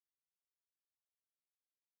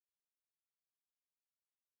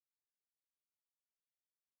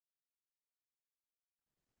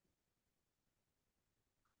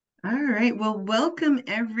All right. Well, welcome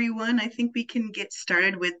everyone. I think we can get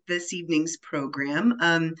started with this evening's program.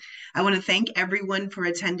 I want to thank everyone for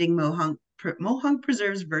attending Mohonk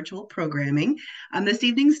Preserve's virtual programming. This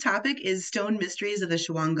evening's topic is Stone Mysteries of the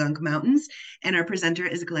Shawangunk Mountains, and our presenter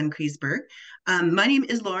is Glenn Kreisberg. My name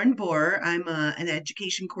is Lauren Bohr. I'm an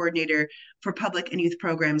education coordinator for public and youth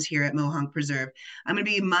programs here at Mohonk Preserve. I'm going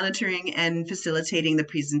to be monitoring and facilitating the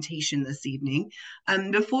presentation this evening.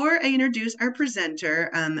 Before I introduce our presenter,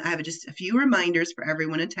 I have just a few reminders for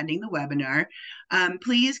everyone attending the webinar.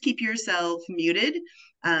 Please keep yourself muted.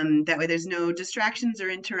 That way there's no distractions or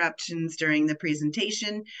interruptions during the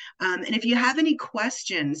presentation. And if you have any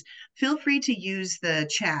questions, feel free to use the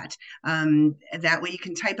chat. That way you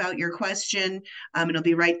can type out your question. It'll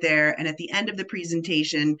be right there. And at the end of the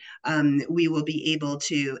presentation, we will be able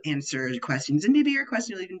to answer questions. And maybe your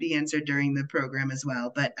question will even be answered during the program as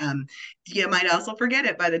well. But you might also forget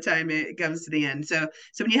it by the time it comes to the end. So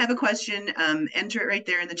when you have a question, enter it right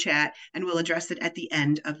there in the chat, and we'll address it at the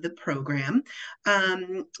end of the program.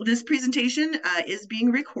 This presentation is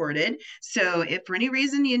being recorded, so if for any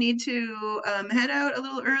reason you need to head out a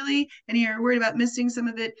little early and you're worried about missing some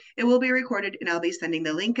of it, it will be recorded, and I'll be sending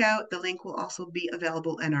the link out. The link will also be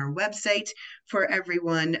available on our website for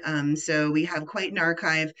everyone. So we have quite an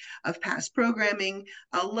archive of past programming,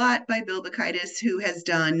 a lot by Bill Bacaitis, who has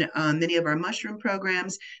done many of our mushroom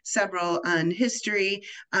programs, several on history,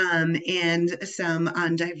 and some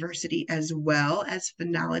on diversity as well as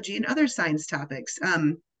phenology and other science topics.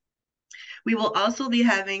 We will also be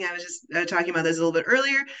having, I was just talking about this a little bit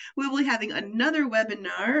earlier, we will be having another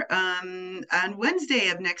webinar on Wednesday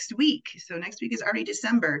of next week. So next week is already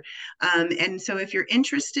December. And so if you're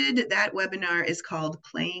interested, that webinar is called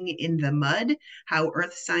Playing in the Mud, How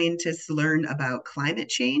Earth Scientists Learn About Climate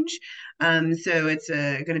Change. So it's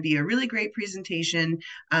going to be a really great presentation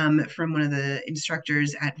from one of the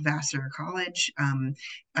instructors at Vassar College,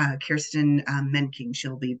 Kirsten Menking.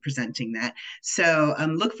 She'll be presenting that. So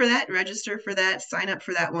look for that, register for that, sign up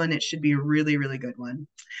for that one. It should be a really, really good one.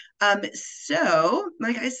 So,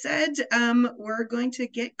 like I said, we're going to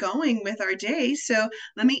get going with our day. So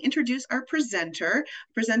let me introduce our presenter.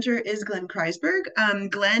 Presenter is Glenn Kreisberg.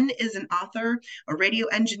 Glenn is an author, a radio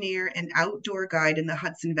engineer, and outdoor guide in the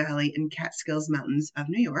Hudson Valley and Catskills Mountains of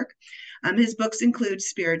New York. His books include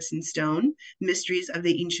Spirits in Stone, Mysteries of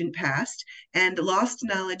the Ancient Past, and Lost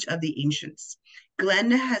Knowledge of the Ancients.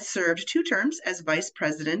 Glenn has served 2 terms as vice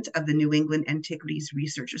president of the New England Antiquities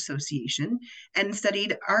Research Association and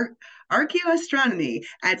studied archaeoastronomy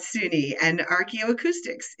at SUNY and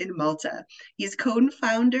archaeoacoustics in Malta. He's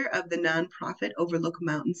co-founder of the nonprofit Overlook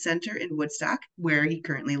Mountain Center in Woodstock, where he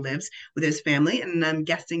currently lives with his family. And I'm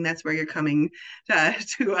guessing that's where you're coming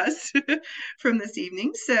to us from this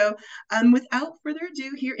evening. So without further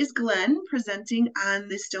ado, here is Glenn presenting on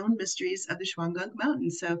the stone mysteries of the Shawangunk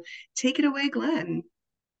Mountains. So take it away, Glenn.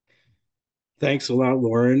 Thanks a lot,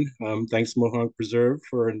 Lauren. Thanks, Mohonk Preserve,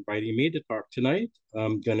 for inviting me to talk tonight.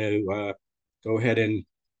 I'm going to go ahead and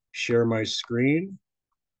share my screen,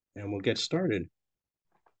 and we'll get started.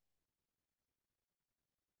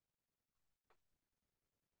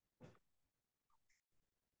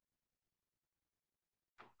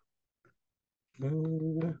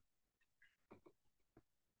 Uh,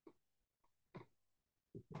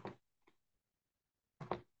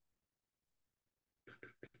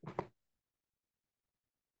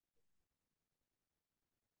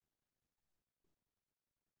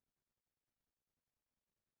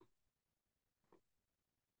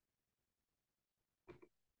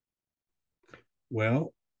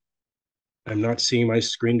 well, I'm not seeing my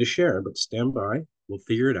screen to share, but stand by. We'll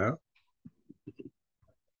figure it out.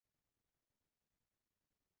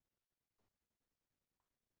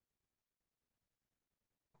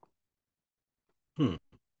 Hmm.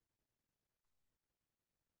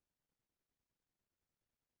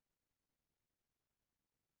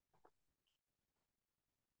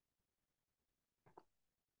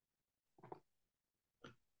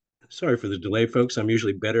 Sorry for the delay, folks. I'm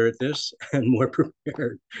usually better at this and more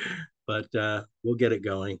prepared, but we'll get it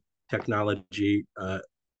going. Technology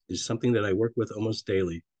is something that I work with almost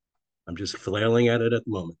daily. I'm just flailing at it at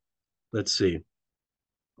the moment. Let's see.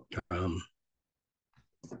 Um,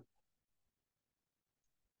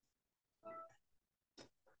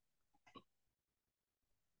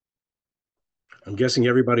 I'm guessing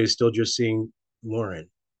everybody is still just seeing Lauren.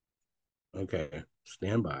 Okay,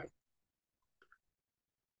 stand by.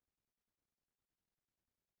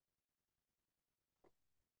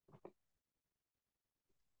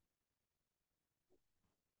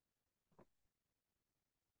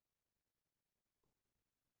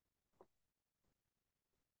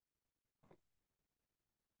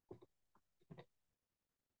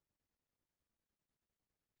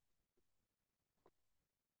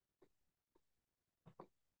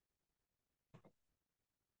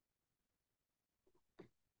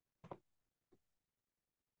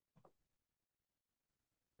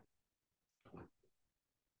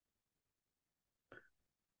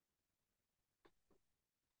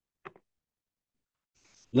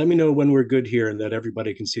 let me know when we're good here and that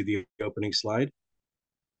everybody can see the opening slide.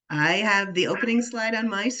 I have the opening slide on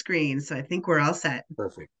my screen, so I think we're all set.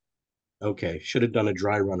 Perfect. Okay, should have done a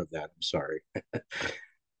dry run of that. I'm sorry.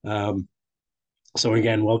 um, so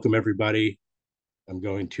again, welcome everybody. I'm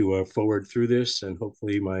going to forward through this, and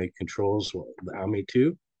hopefully my controls will allow me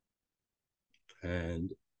to.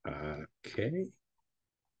 And okay,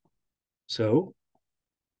 so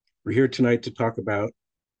we're here tonight to talk about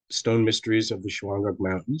stone mysteries of the Shawangunk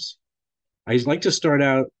Mountains. I'd like to start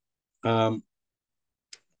out um,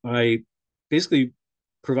 by basically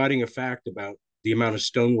providing a fact about the amount of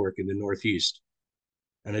stonework in the Northeast.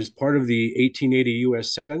 And as part of the 1880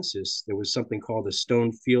 US Census, there was something called a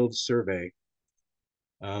Stone Field Survey,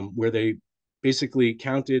 where they basically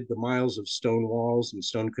counted the miles of stone walls and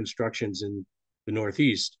stone constructions in the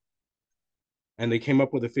Northeast. And they came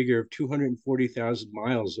up with a figure of 240,000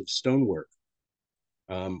 miles of stonework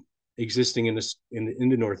um, existing in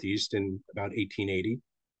the Northeast in about 1880.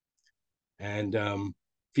 And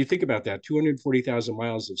if you think about that, 240,000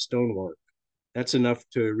 miles of stonework, that's enough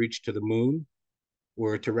to reach to the moon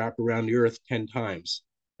or to wrap around the earth 10 times.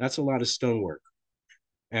 That's a lot of stonework.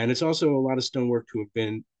 And it's also a lot of stonework to have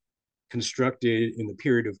been constructed in the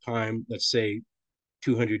period of time, let's say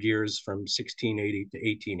 200 years from 1680 to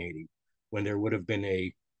 1880, when there would have been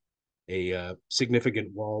a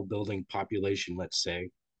significant wall building population, let's say.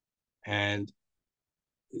 And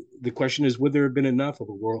the question is, would there have been enough of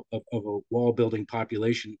a wall building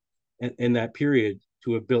population in that period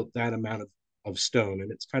to have built that amount of stone?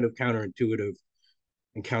 And it's kind of counterintuitive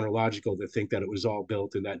and counterlogical to think that it was all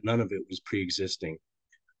built and that none of it was pre-existing.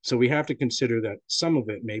 So we have to consider that some of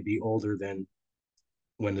it may be older than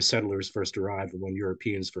when the settlers first arrived and when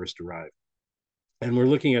Europeans first arrived. And we're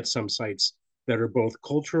looking at some sites that are both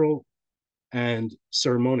cultural and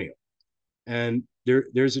ceremonial. And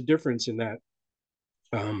there's a difference in that,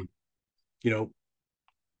 you know,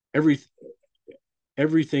 every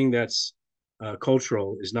everything that's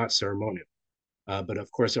cultural is not ceremonial, but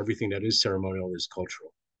of course, everything that is ceremonial is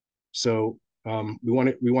cultural. So we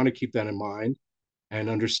want to keep that in mind and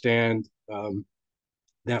understand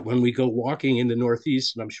that when we go walking in the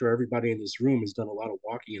Northeast, and I'm sure everybody in this room has done a lot of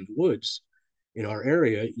walking in the woods in our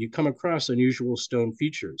area, you come across unusual stone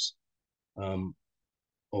features, um,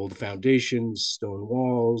 old foundations, stone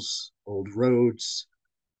walls, old roads,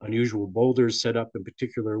 unusual boulders set up in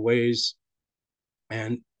particular ways.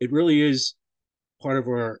 And it really is part of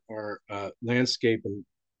our landscape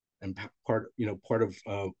and part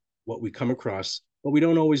of what we come across, but we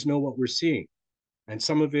don't always know what we're seeing. And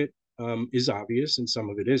some of it is obvious and some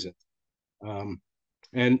of it isn't. Um,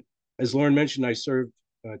 and as Lauren mentioned, I served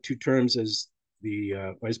 2 terms as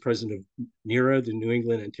the vice president of NERA, the New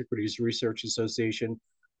England Antiquities Research Association,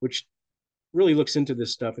 which really looks into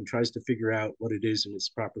this stuff and tries to figure out what it is in its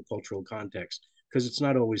proper cultural context, because it's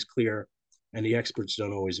not always clear and the experts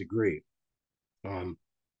don't always agree. Um,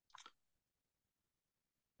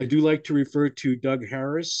 I do like to refer to Doug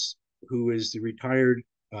Harris, who is the retired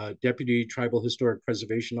Deputy Tribal Historic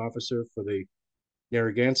Preservation Officer for the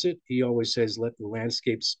Narragansett. He always says, let the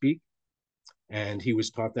landscape speak. And he was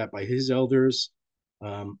taught that by his elders.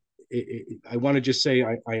 Um, I want to just say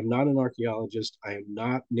I am not an archaeologist. I am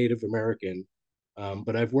not Native American,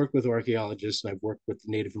 but I've worked with archaeologists and I've worked with the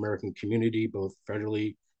Native American community, both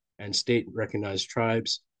federally and state recognized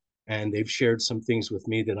tribes. And they've shared some things with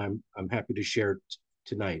me that I'm happy to share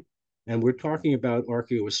tonight. And we're talking about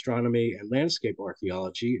archaeoastronomy and landscape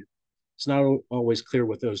archaeology. It's not always clear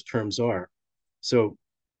what those terms are. So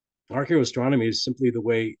archaeoastronomy is simply the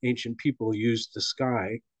way ancient people used the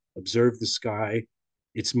sky, observed the sky,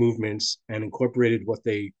 its movements, and incorporated what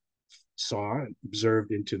they saw and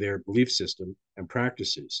observed into their belief system and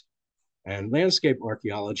practices. And landscape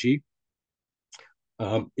archaeology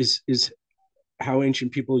is how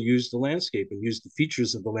ancient people used the landscape and used the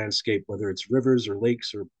features of the landscape, whether it's rivers or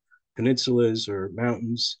lakes or peninsulas or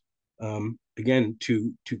mountains, again,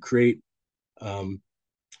 to create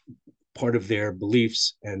part of their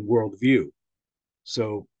beliefs and worldview.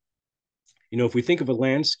 So, if we think of a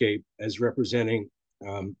landscape as representing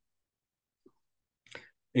a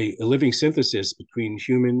living synthesis between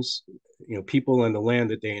humans, people and the land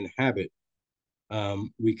that they inhabit,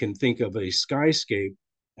 we can think of a skyscape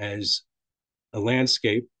as a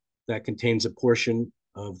landscape that contains a portion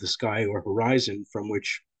of the sky or horizon from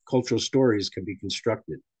which cultural stories can be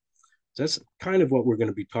constructed. So that's kind of what we're going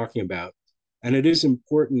to be talking about. And it is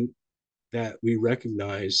important that we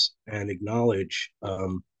recognize and acknowledge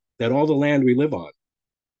that all the land we live on,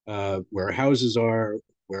 where our houses are,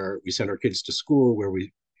 where we send our kids to school, where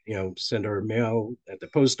we send our mail at the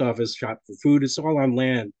post office, shop for food, it's all on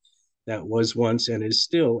land that was once and is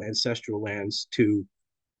still ancestral lands to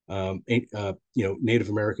Native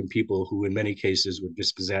American people who in many cases were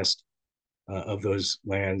dispossessed of those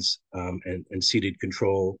lands and ceded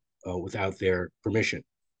control without their permission.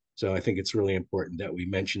 So I think it's really important that we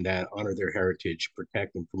mention that, honor their heritage,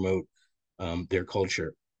 protect and promote their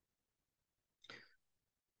culture.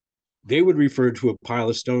 They would refer to a pile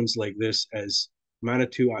of stones like this as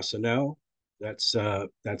Manitou Asanel. That's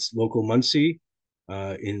local Munsee.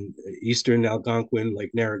 In eastern Algonquin,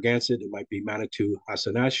 like Narragansett, it might be Manitou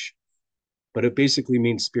Hasanash, but it basically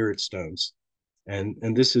means spirit stones.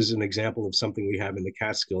 And this is an example of something we have in the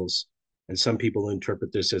Catskills, and some people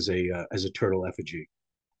interpret this as a turtle effigy.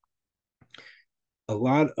 A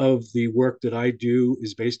lot of the work that I do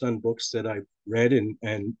is based on books that I've read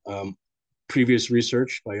and previous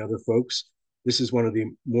research by other folks. This is one of the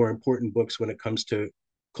more important books when it comes to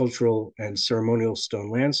cultural and ceremonial stone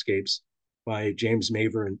landscapes by James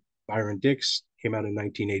Maver and Byron Dix, came out in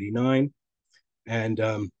 1989. And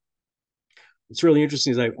it's really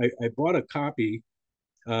interesting is I bought a copy,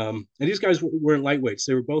 and these guys weren't lightweights.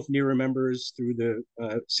 They were both NERA members through the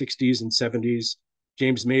 60s and 70s.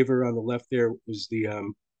 James Maver on the left there was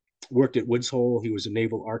worked at Woods Hole. He was a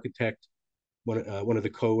naval architect, one of the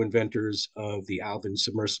co-inventors of the Alvin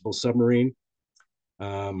submersible submarine.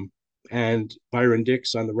 And Byron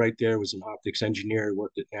Dix on the right there was an optics engineer. He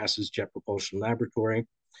worked at NASA's Jet Propulsion Laboratory.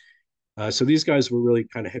 So these guys were really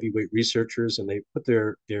kind of heavyweight researchers, and they put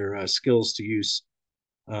their skills to use.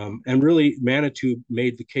 And really, Manitou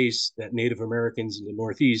made the case that Native Americans in the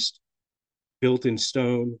Northeast built in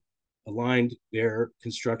stone, aligned their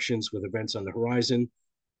constructions with events on the horizon.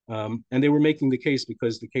 And they were making the case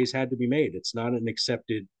because the case had to be made. It's not an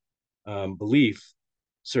accepted belief,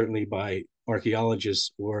 certainly by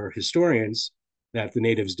archaeologists or historians, that the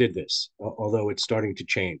natives did this, although it's starting to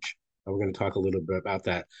change. We're going to talk a little bit about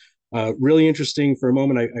that. Really interesting for a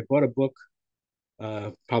moment, I bought a book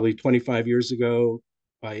probably 25 years ago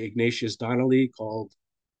by Ignatius Donnelly called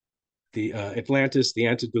The Atlantis, the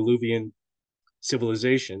Antediluvian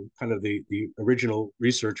Civilization, kind of the original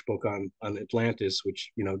research book on Atlantis,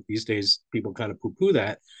 which, these days people kind of poo-poo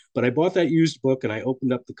that. But I bought that used book and I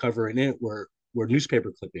opened up the cover, and in it were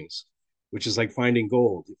newspaper clippings, which is like finding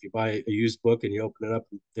gold. If you buy a used book and you open it up,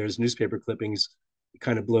 there's newspaper clippings, it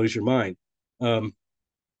kind of blows your mind.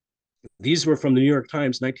 These were from the New York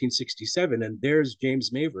Times, 1967, and there's James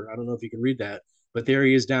Maver. I don't know if you can read that, but there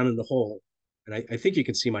he is down in the hole. And I think you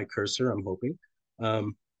can see my cursor, I'm hoping.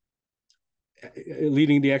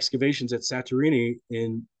 Leading the excavations at Santorini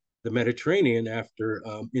in the Mediterranean after,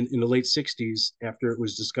 in the late 60s, after it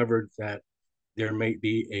was discovered that there might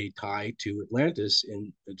be a tie to Atlantis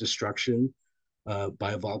in the destruction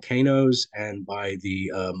by volcanoes and by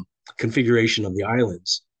the configuration of the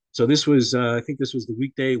islands. So this was, I think this was the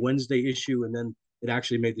weekday, Wednesday issue, and then it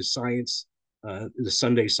actually made the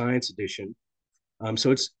Sunday Science edition.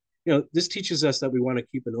 So it's, this teaches us that we want to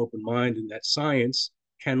keep an open mind and that science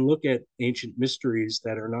can look at ancient mysteries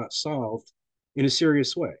that are not solved in a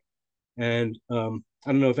serious way. And I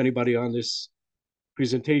don't know if anybody on this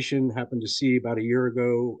presentation happened to see about a year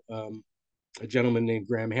ago, a gentleman named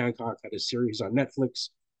Graham Hancock had a series on Netflix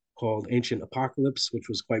called Ancient Apocalypse, which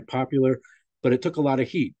was quite popular, but it took a lot of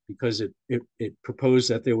heat because it proposed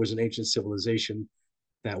that there was an ancient civilization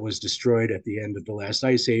that was destroyed at the end of the last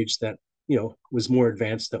ice age that, was more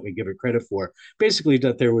advanced than we give it credit for. Basically,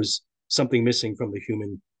 that there was something missing from the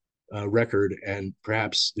human record, and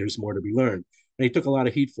perhaps there's more to be learned. And he took a lot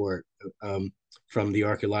of heat for it from the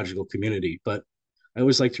archaeological community. But I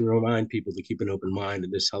always like to remind people to keep an open mind,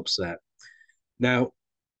 and this helps that. Now,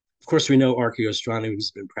 of course, we know archaeoastronomy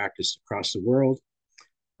has been practiced across the world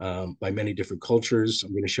by many different cultures.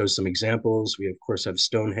 I'm going to show some examples. We, of course, have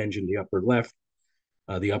Stonehenge in the upper left.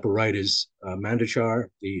 The upper right is Mandachar,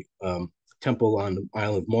 the temple on the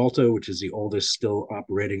Isle of Malta, which is the oldest still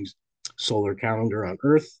operating solar calendar on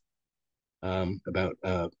Earth, about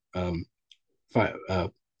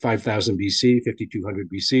 5,000 BC, 5,200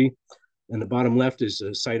 BC. And the bottom left is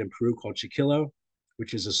a site in Peru called Chiquillo,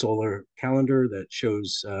 which is a solar calendar that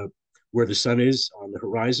shows where the sun is on the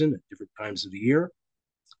horizon at different times of the year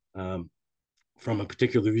from a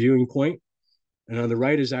particular viewing point. And on the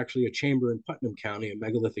right is actually a chamber in Putnam County, a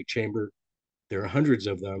megalithic chamber. There are hundreds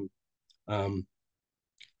of them.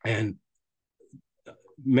 And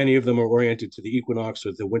many of them are oriented to the equinox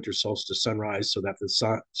or the winter solstice sunrise, so that the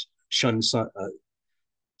sun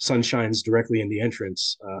shines directly in the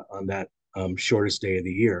entrance on that shortest day of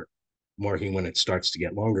the year, marking when it starts to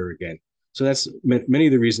get longer again. So that's many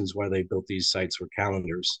of the reasons why they built these sites were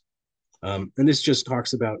calendars. And this just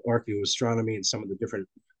talks about archaeoastronomy and some of the different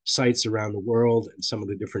sites around the world and some of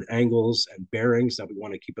the different angles and bearings that we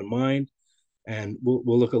want to keep in mind. And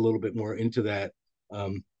we'll look a little bit more into that.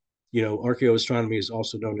 Um, archaeoastronomy is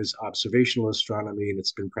also known as observational astronomy, and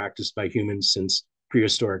it's been practiced by humans since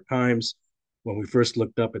prehistoric times when we first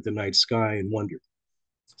looked up at the night sky and wondered.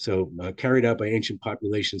 So, carried out by ancient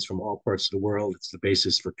populations from all parts of the world, it's the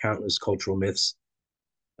basis for countless cultural myths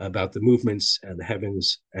about the movements and the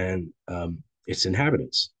heavens and its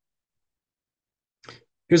inhabitants.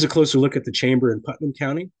 Here's a closer look at the chamber in Putnam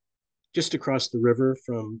County, just across the river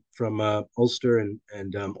from Ulster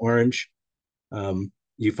and Orange.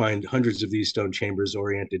 You find hundreds of these stone chambers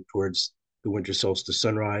oriented towards the winter solstice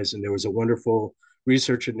sunrise. And there was a wonderful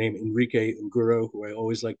researcher named Enrique Nguro, who I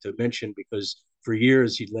always like to mention because for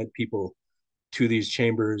years he led people to these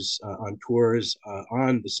chambers on tours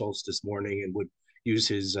on the solstice morning and would use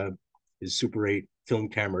his Super 8 film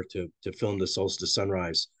camera to film the solstice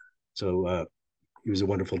sunrise. So he was a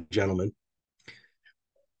wonderful gentleman.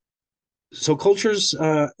 So cultures,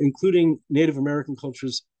 including Native American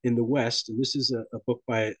cultures in the West, and this is a book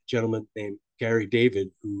by a gentleman named Gary David,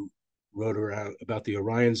 who wrote around about the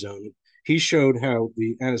Orion Zone. He showed how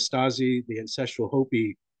the Anasazi, the ancestral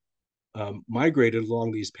Hopi, migrated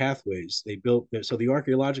along these pathways. They built, so the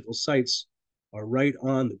archaeological sites are right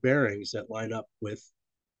on the bearings that line up with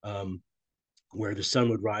where the sun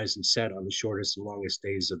would rise and set on the shortest and longest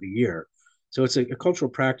days of the year. So it's a cultural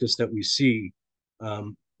practice that we see,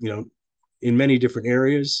 in many different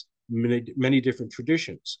areas, many different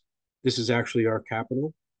traditions. This is actually our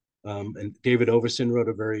capital. And David Overson wrote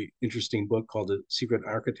a very interesting book called The Secret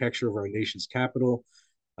Architecture of Our Nation's Capital,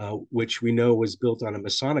 which we know was built on a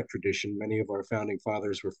Masonic tradition. Many of our founding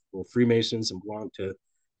fathers were Freemasons and belonged to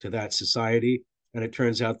that society. And it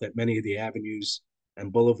turns out that many of the avenues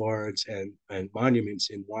and boulevards and monuments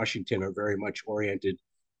in Washington are very much oriented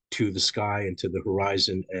to the sky and to the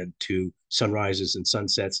horizon and to sunrises and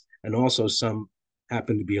sunsets. And also some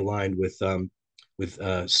happen to be aligned with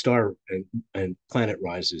star and planet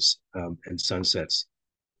rises and sunsets.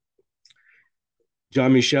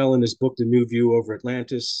 John Michel, in his book, The New View Over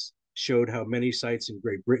Atlantis, showed how many sites in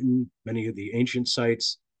Great Britain, many of the ancient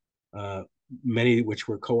sites, many which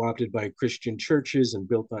were co-opted by Christian churches and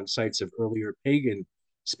built on sites of earlier pagan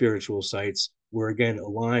spiritual sites, were again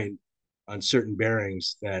aligned on certain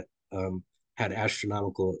bearings that had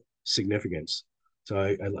astronomical significance. So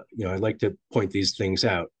I like to point these things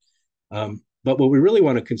out. But what we really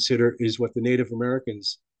want to consider is what the Native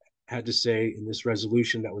Americans had to say in this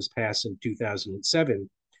resolution that was passed in 2007,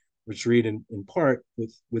 which read in part,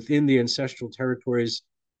 within the ancestral territories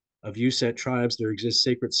of USET tribes, there exist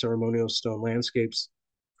sacred ceremonial stone landscapes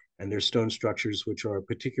and their stone structures, which are of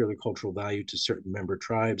particular cultural value to certain member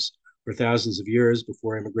tribes. For thousands of years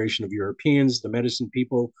before immigration of Europeans, the medicine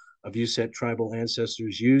people of USET tribal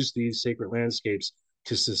ancestors used these sacred landscapes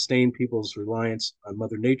to sustain people's reliance on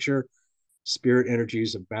Mother Nature, spirit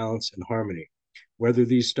energies of balance and harmony. Whether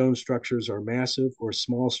these stone structures are massive or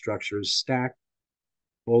small structures, stacked,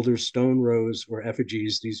 boulders, stone rows, or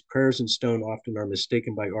effigies, these prayers in stone often are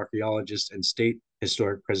mistaken by archaeologists and state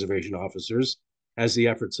historic preservation officers as the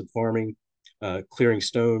efforts of farming, clearing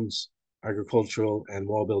stones, agricultural, and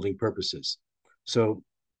wall building purposes. So,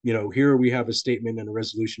 here we have a statement and a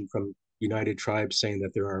resolution from United Tribes saying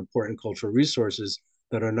that there are important cultural resources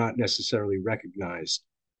that are not necessarily recognized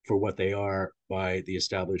for what they are by the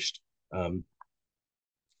established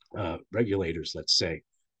regulators, let's say.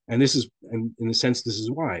 And this is, and in a sense, this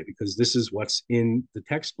is why, because this is what's in the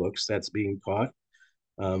textbooks that's being taught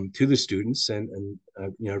to the students. And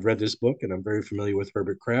I've read this book and I'm very familiar with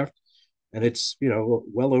Herbert Kraft, and it's,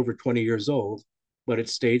 well over 20 years old, but it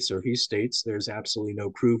states, or he states, there's absolutely no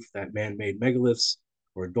proof that man-made megaliths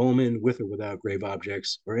or dolmen with or without grave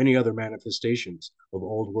objects or any other manifestations of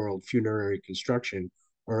old world funerary construction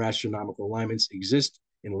or astronomical alignments exist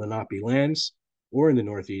in Lenape lands or in the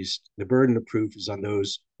Northeast. The burden of proof is on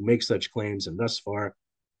those who make such claims, and thus far,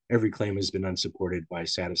 every claim has been unsupported by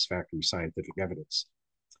satisfactory scientific evidence.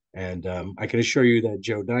 And I can assure you that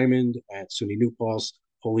Joe Diamond at SUNY New Paltz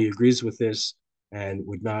wholly agrees with this and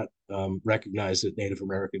would not recognize that Native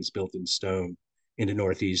Americans built in stone in the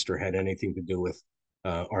Northeast or had anything to do with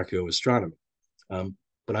archaeoastronomy.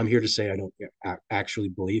 But I'm here to say I don't actually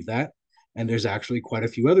believe that. And there's actually quite a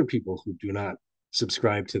few other people who do not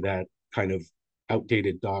subscribe to that kind of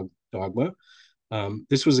outdated dogma.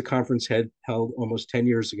 This was a conference held almost 10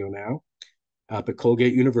 years ago now up at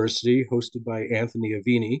Colgate University, hosted by Anthony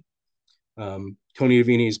Avini. Tony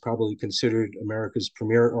Avini is probably considered America's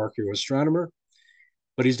premier archaeoastronomer,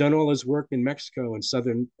 but he's done all his work in Mexico and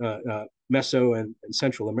southern Meso and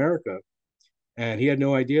Central America. And he had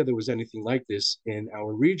no idea there was anything like this in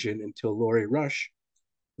our region until Lori Rush,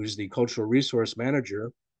 who's the cultural resource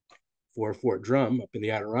manager for Fort Drum up in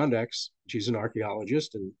the Adirondacks. She's an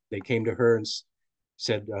archaeologist, and they came to her and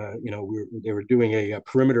said, they were doing a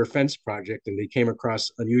perimeter fence project, and they came across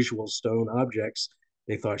unusual stone objects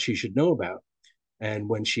they thought she should know about. And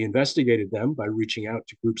when she investigated them by reaching out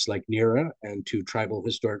to groups like NERA and to tribal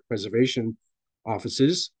historic preservation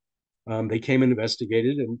offices, they came and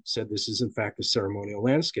investigated and said this is in fact a ceremonial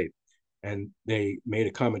landscape. And they made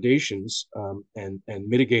accommodations and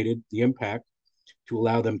mitigated the impact to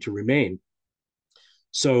allow them to remain.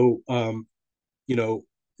 So, you know,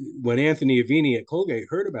 when Anthony Avini at Colgate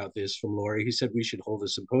heard about this from Lori, he said we should hold a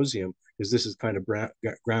symposium because this is kind of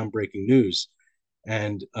groundbreaking news.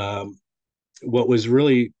 And what was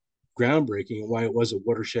really groundbreaking and why it was a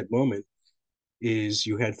watershed moment is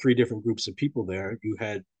you had three different groups of people there. You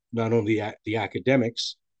had not only the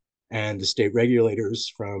academics and the state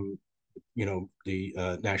regulators from,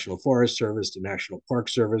 the National Forest Service, the National Park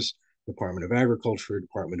Service, Department of Agriculture,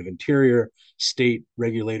 Department of Interior, state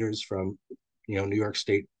regulators from, New York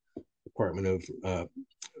State Department of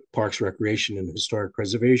Parks, Recreation, and Historic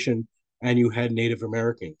Preservation, and you had Native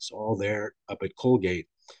Americans all there up at Colgate.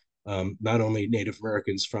 Not only Native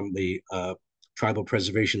Americans from the tribal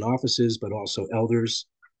preservation offices, but also elders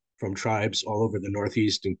from tribes all over the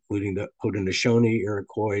Northeast, including the Haudenosaunee,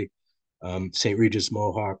 Iroquois, St. Regis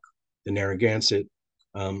Mohawk, the Narragansett,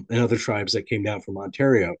 and other tribes that came down from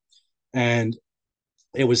Ontario. And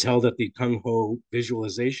it was held at the Tung Ho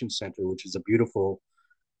Visualization Center, which is a beautiful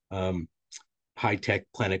um, high-tech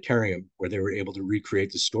planetarium where they were able to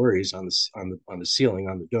recreate the stories on the ceiling,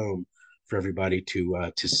 on the dome, for everybody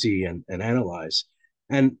to see and analyze.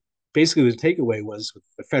 And basically, the takeaway was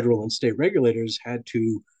the federal and state regulators had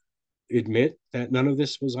to admit that none of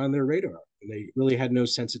this was on their radar. And they really had no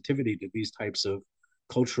sensitivity to these types of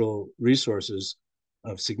cultural resources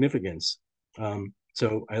of significance.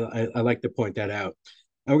 So I like to point that out.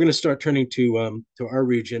 Now we're going to start turning to our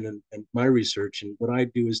region and my research. And what I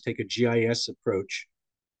do is take a GIS approach,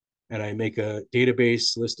 and I make a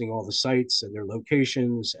database listing all the sites and their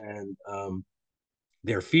locations and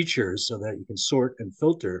their features so that you can sort and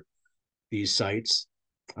filter these sites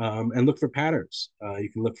and look for patterns. You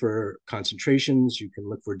can look for concentrations, you can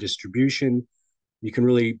look for distribution, you can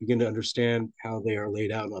really begin to understand how they are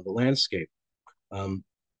laid out on the landscape. And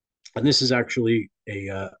this is actually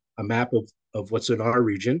a map of what's in our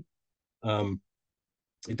region. Um,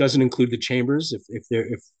 it doesn't include the chambers.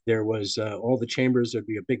 If there was all the chambers, there'd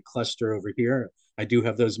be a big cluster over here. I do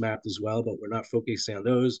have those mapped as well, but we're not focusing on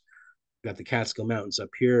those. We've got the Catskill Mountains up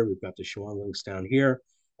here. We've got the Shawangunks down here.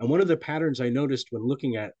 And one of the patterns I noticed when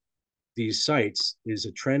looking at these sites is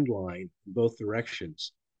a trend line in both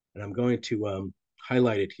directions. And I'm going to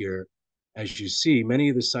highlight it here. As you see, many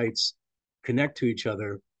of the sites connect to each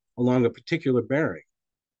other along a particular bearing.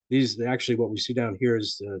 These actually, what we see down here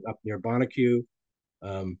is up near Bonnecue,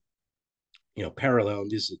 um, parallel.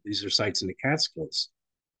 These are sites in the Catskills.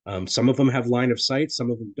 Some of them have line of sight,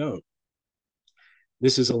 some of them don't.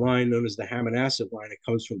 This is a line known as the Hammonasset line. It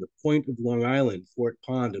comes from the point of Long Island, Fort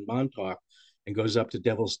Pond, and Montauk, and goes up to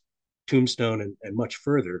Devil's Tombstone and much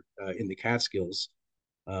further in the Catskills,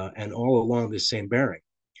 and all along this same bearing.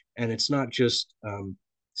 And it's not just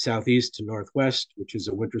southeast to northwest, which is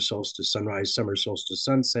a winter solstice sunrise, summer solstice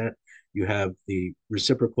sunset. You have the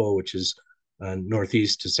reciprocal, which is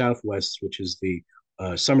northeast to southwest, which is the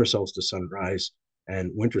summer solstice sunrise and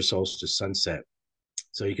winter solstice sunset.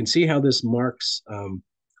 So you can see how this marks,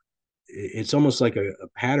 it's almost like a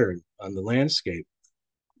pattern on the landscape.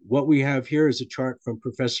 What we have here is a chart from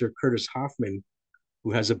Professor Curtis Hoffman,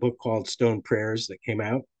 who has a book called Stone Prayers that came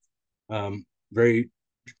out. Very,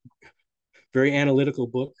 very analytical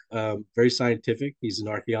book, very scientific. He's an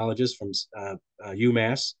archaeologist from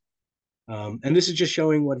UMass. And this is just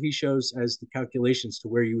showing what he shows as the calculations to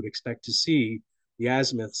where you would expect to see the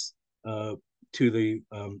azimuths to the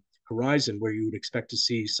horizon, where you would expect to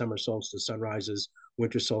see summer solstice sunrises,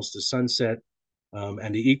 winter solstice sunset,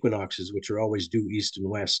 and the equinoxes, which are always due east and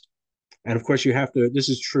west. And of course, you have to, this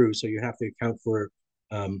is true, so you have to account for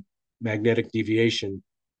magnetic deviation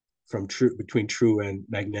from between true and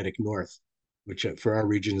magnetic north, which for our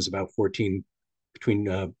region is about 14,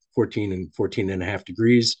 between 14 and 14 and a half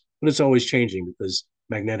degrees. But it's always changing because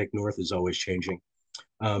magnetic north is always changing.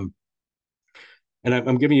 And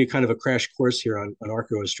I'm giving you kind of a crash course here on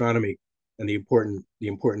archaeoastronomy and the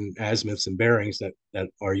important azimuths and bearings that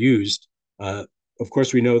are used. Of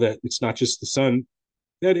course, we know that it's not just the sun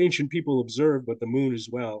that ancient people observed, but the moon as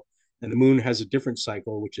well. And the moon has a different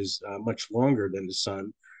cycle, which is much longer than the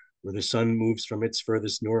sun. where the sun moves from its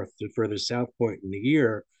furthest north to furthest south point in the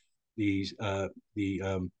year, the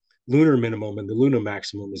lunar minimum and the lunar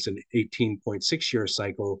maximum is an 18.6 year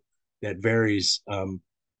cycle that varies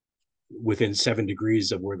within 7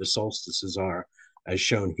 degrees of where the solstices are, as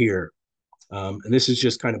shown here. And this is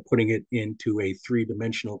just kind of putting it into a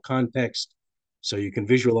three-dimensional context, so you can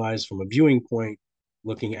visualize from a viewing point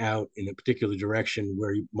looking out in a particular direction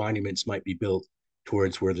where monuments might be built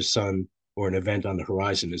towards where the sun or an event on the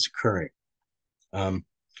horizon is occurring. And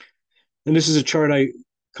this is a chart I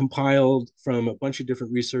compiled from a bunch of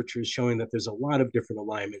different researchers showing that there's a lot of different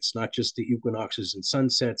alignments, not just the equinoxes and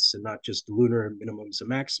sunsets, and not just the lunar minimums and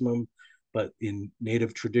maximum, but in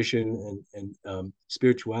native tradition and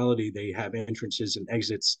spirituality, they have entrances and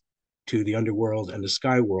exits to the underworld and the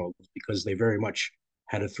sky world, because they very much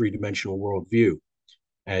had a three-dimensional worldview,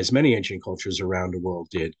 as many ancient cultures around the world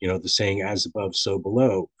did. You know, the saying, as above, so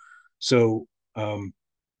below. So,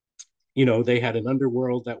 you know, they had an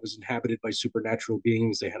underworld that was inhabited by supernatural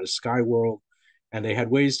beings. They had a sky world, and they had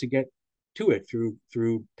ways to get to it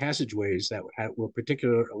through passageways that were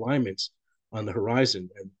particular alignments on the horizon,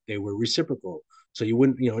 and they were reciprocal. So you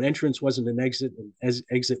wouldn't, you know, an entrance wasn't an exit, and as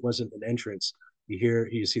exit wasn't an entrance.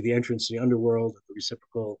 You see the entrance to the underworld, the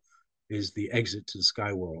reciprocal is the exit to the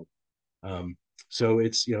sky world. So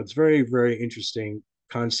it's, you know, it's very, very interesting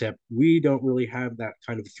concept. We don't really have that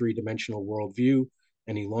kind of three-dimensional worldview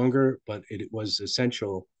any longer, but it was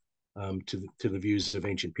essential to the views of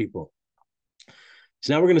ancient people.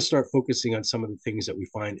 So now we're going to start focusing on some of the things that we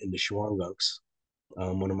find in the Shawangunks,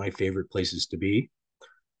 one of my favorite places to be.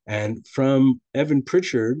 And from Evan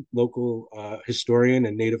Pritchard, local historian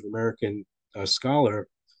and Native American scholar,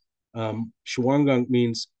 Shawangunk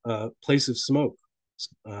means place of smoke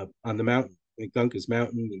on the mountain. Gunk is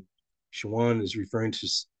mountain, and Shawan is referring to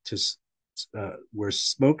where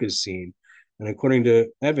smoke is seen. And according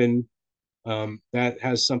to Evan, that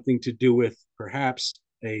has something to do with perhaps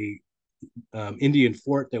a Indian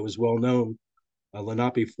fort that was well known, a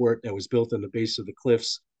Lenape fort that was built on the base of the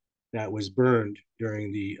cliffs, that was burned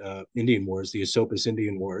during the Indian Wars, the Esopus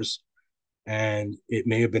Indian Wars, and it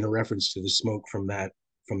may have been a reference to the smoke from that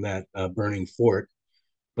burning fort.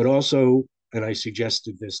 But also, and I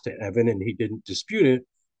suggested this to Evan, and he didn't dispute it,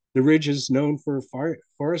 the ridge is known for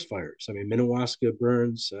forest fires. I mean, Minnewaska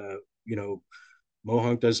burns, you know,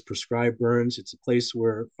 Mohonk does prescribed burns. It's a place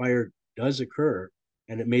where fire does occur,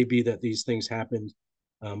 and it may be that these things happened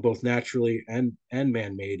both naturally and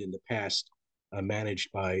man-made in the past,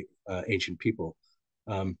 managed by ancient people,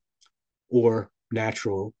 or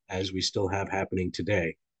natural, as we still have happening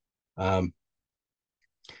today.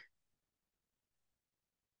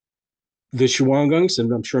 The Shawangunks, and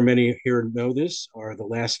I'm sure many here know this, are the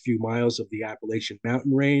last few miles of the Appalachian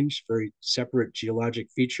Mountain Range, very separate geologic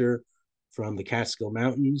feature from the Catskill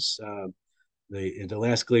Mountains. In the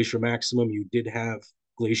last glacier maximum, you did have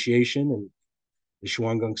glaciation, and the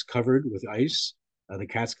Shawangunks covered with ice. The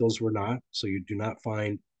Catskills were not, so you do not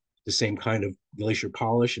find the same kind of glacier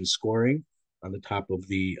polish and scoring on the top of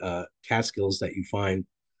the Catskills that you find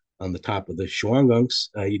on the top of the Shawangunks.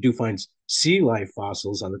 You do find sea life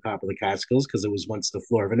fossils on the top of the Catskills, because it was once the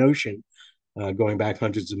floor of an ocean, going back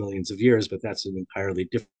hundreds of millions of years, but that's an entirely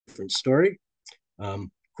different story. Of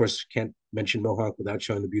course, can't mention Mohonk without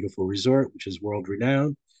showing the beautiful resort, which is world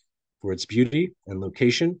renowned for its beauty and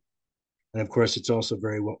location. And of course, it's also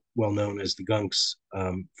very well known as the Gunks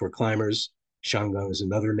for climbers. Shangung is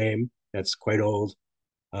another name that's quite old.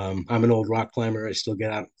 I'm an old rock climber. I still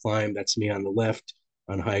get out and climb. That's me on the left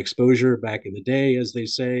on high exposure back in the day, as they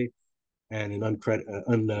say, and an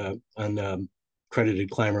uncredited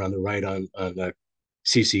climber on the right on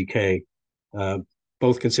CCK.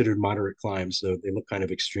 Both considered moderate climbs, so they look kind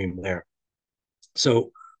of extreme there.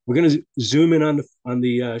 So we're going to zoom in on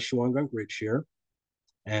the Shawangunk Ridge here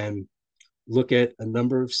and look at a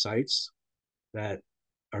number of sites that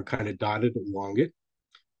are kind of dotted along it.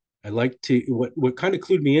 I like to, what kind of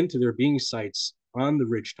clued me into there being sites on the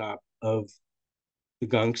ridgetop of the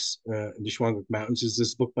Gunks, the Shawangunk Mountains, is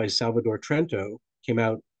this book by Salvador Trento. Came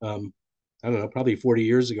out, I don't know, probably 40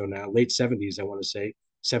 years ago now, late 70s, I want to say,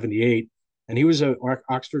 78. And he was an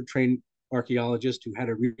Oxford-trained archaeologist who had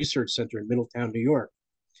a research center in Middletown, New York,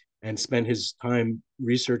 and spent his time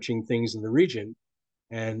researching things in the region.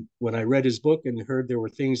 And when I read his book and heard there were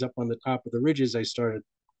things up on the top of the ridges, I started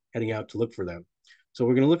heading out to look for them. So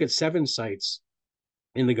we're going to look at 7 sites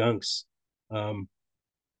in the Gunks,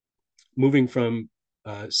 moving from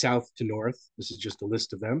south to north. This is just a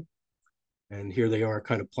list of them. And here they are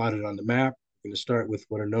kind of plotted on the map. We're going to start with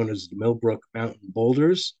what are known as the Millbrook Mountain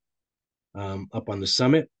boulders up on the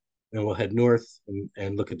summit. And we'll head north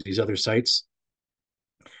and look at these other sites.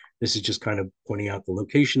 This is just kind of pointing out the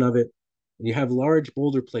location of it. And you have large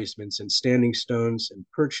boulder placements and standing stones and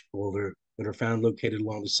perched boulder that are found located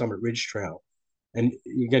along the Summit Ridge Trail. And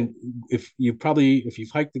again, if you've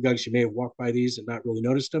hiked the Gunks, you may have walked by these and not really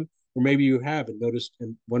noticed them, or maybe you have and noticed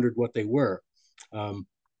and wondered what they were.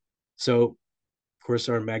 So, of course,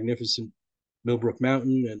 our magnificent Millbrook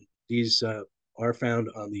Mountain, and these are found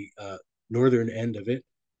on the northern end of it.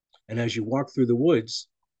 And as you walk through the woods,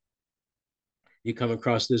 you come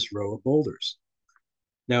across this row of boulders.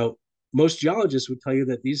 Now, most geologists would tell you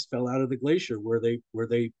that these fell out of the glacier where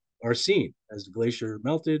they are seen. As the glacier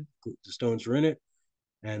melted, the stones were in it,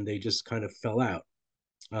 and they just kind of fell out.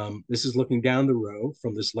 This is looking down the row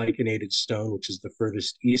from this lichenated stone, which is the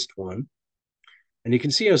furthest east one. And you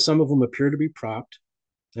can see how some of them appear to be propped.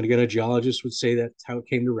 And again, a geologist would say that's how it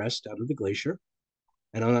came to rest out of the glacier.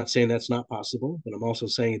 And I'm not saying that's not possible, but I'm also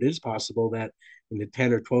saying it is possible that in the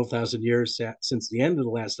 10 or 12,000 years since the end of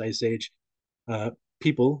the last ice age,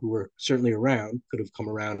 people who were certainly around could have come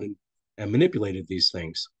around and manipulated these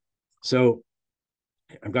things. So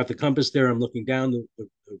I've got the compass there. I'm looking down the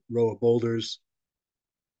row of boulders,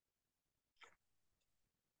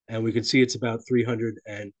 and we can see it's about 300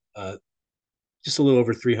 and just a little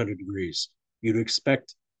over 300 degrees. You'd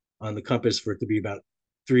expect on the compass for it to be about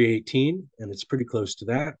 318, and it's pretty close to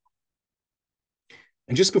that.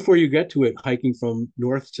 And just before you get to it, hiking from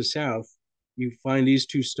north to south, you find these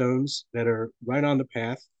two stones that are right on the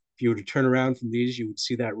path. If you were to turn around from these, you would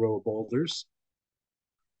see that row of boulders.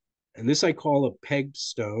 And this I call a pegged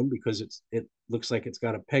stone because it looks like it's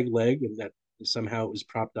got a peg leg and that somehow it was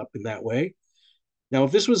propped up in that way. Now,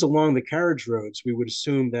 if this was along the carriage roads, we would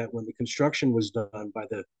assume that when the construction was done by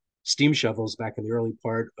the steam shovels back in the early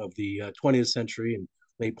part of the 20th century and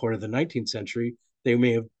late part of the 19th century, they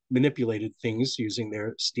may have manipulated things using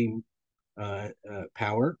their steam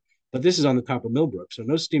power. But this is on the top of Millbrook, so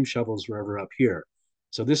no steam shovels were ever up here.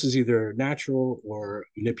 So this is either natural or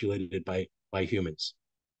manipulated by humans.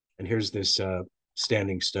 And here's this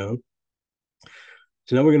standing stone.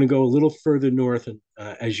 So now we're going to go a little further north, and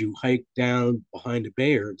as you hike down behind the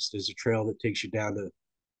Bayards, there's a trail that takes you down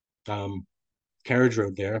to Carriage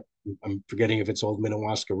Road there. I'm forgetting if it's Old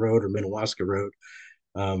Minnewaska Road or Minnewaska Road,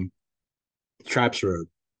 Traps Road,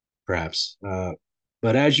 perhaps.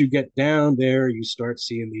 But as you get down there, you start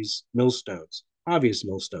seeing these millstones, obvious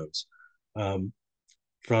millstones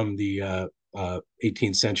from the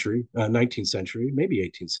 18th century, 19th century, maybe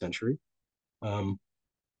 18th century. And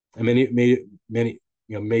many,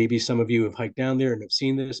 maybe some of you have hiked down there and have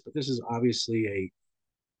seen this, but this is obviously a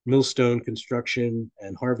millstone construction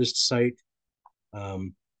and harvest site.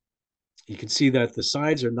 You can see that the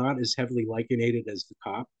sides are not as heavily lichenated as the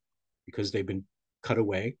top because they've been cut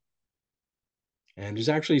away. And there's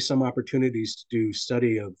actually some opportunities to do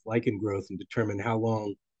study of lichen growth and determine how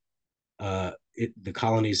long the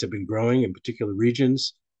colonies have been growing in particular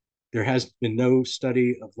regions. There has been no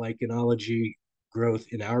study of lichenology growth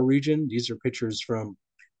in our region. These are pictures from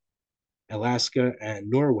Alaska and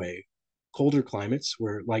Norway, colder climates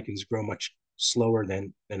where lichens grow much slower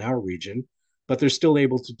than our region, but they're still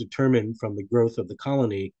able to determine from the growth of the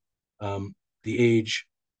colony the age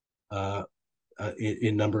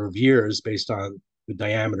in number of years based on the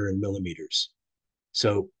diameter in millimeters.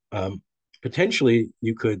 So potentially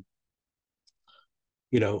you could,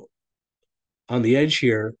 on the edge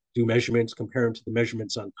here, do measurements, compare them to the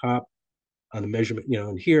measurements on top, on the measurement,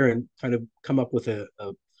 and here, and kind of come up with a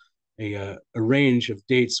range of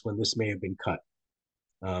dates when this may have been cut.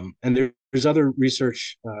 And there's other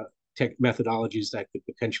research tech methodologies that could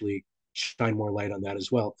potentially shine more light on that as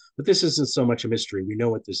well. But this isn't so much a mystery. We know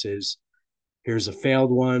what this is. Here's a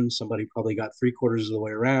failed one. Somebody probably got 3/4 of the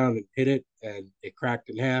way around and hit it, and it cracked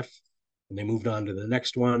in half, and they moved on to the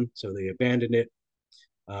next one, so they abandoned it.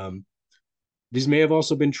 These may have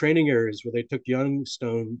also been training areas where they took young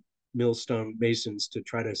millstone masons to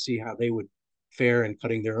try to see how they would fare in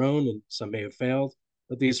cutting their own, and some may have failed,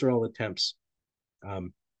 but these are all attempts.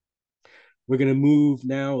 We're going to move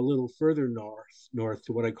now a little further north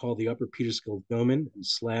to what I call the Upper Petersfield Domen and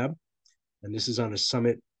Slab, and this is on a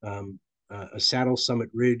summit, a saddle summit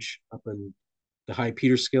ridge up in the High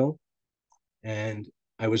Peterskill. And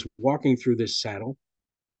I was walking through this saddle.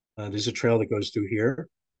 There's a trail that goes through here.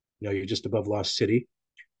 You're just above Lost City.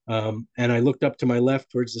 And I looked up to my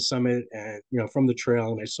left towards the summit and, from the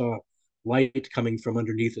trail, and I saw light coming from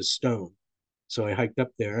underneath a stone. So I hiked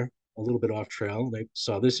up there a little bit off trail, and I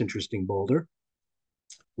saw this interesting boulder,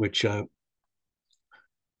 which to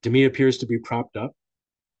me appears to be propped up.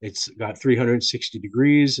 It's got 360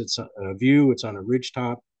 degrees. It's a view. It's on a ridge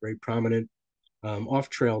top, very prominent. Off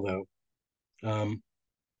trail, though.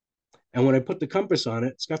 And when I put the compass on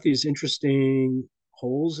it, it's got these interesting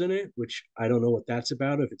holes in it, which I don't know what that's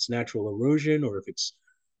about, if it's natural erosion or if it's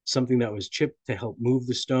something that was chipped to help move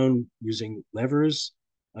the stone using levers.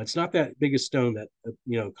 It's not that big a stone that,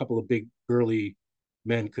 a couple of big burly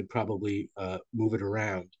men could probably move it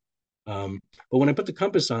around. But when I put the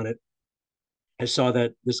compass on it, I saw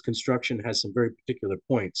that this construction has some very particular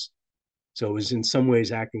points. So it was in some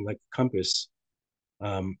ways acting like a compass,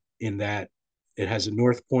 in that it has a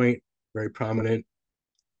north point, very prominent.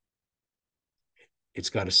 It's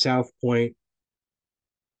got a south point.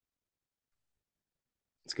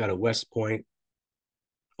 It's got a west point,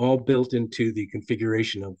 all built into the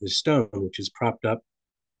configuration of this stone, which is propped up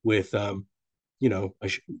with,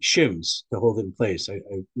 shims to hold it in place. I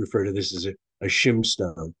refer to this as a shim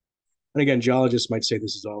stone. And again, geologists might say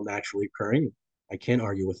this is all naturally occurring. I can't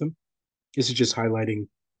argue with them. This is just highlighting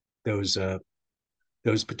those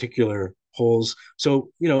those particular holes. So,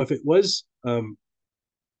 if it was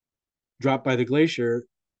dropped by the glacier,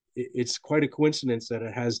 it's quite a coincidence that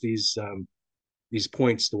it has these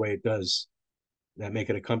points the way it does that make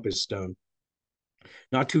it a compass stone.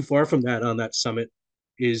 Not too far from that, on that summit,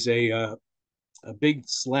 is a big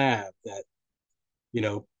slab that, you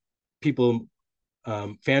know people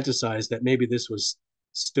fantasize that maybe this was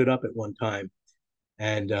stood up at one time,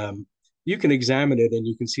 and you can examine it and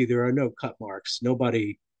you can see there are no cut marks.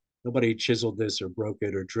 Nobody chiseled this or broke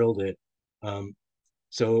it or drilled it. Um,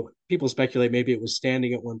 so people speculate maybe it was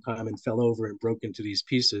standing at one time and fell over and broke into these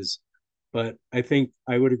pieces. But I think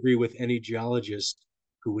I would agree with any geologist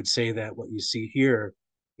who would say that what you see here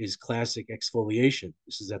is classic exfoliation.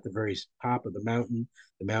 This is at the very top of the mountain.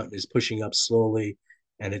 The mountain is pushing up slowly,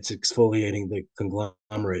 and it's exfoliating the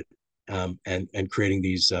conglomerate, and creating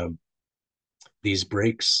these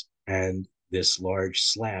breaks and this large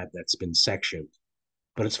slab that's been sectioned.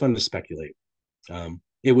 But it's fun to speculate.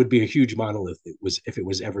 It would be a huge monolith if it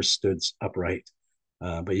was ever stood upright,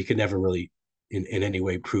 but you could never really, in any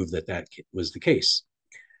way, prove that that was the case.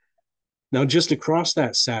 Now, just across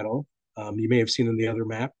that saddle, you may have seen in the other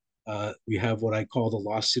map, we have what I call the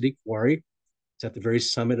Lost City Quarry. It's at the very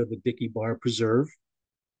summit of the Dickey Bar Preserve.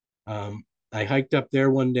 I hiked up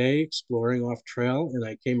there one day exploring off trail, and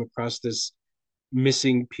I came across this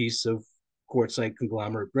missing piece of quartzite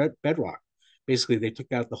conglomerate bedrock. Basically, they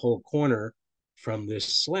took out the whole corner from this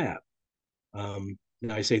slab. Now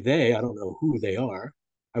I say they, I don't know who they are.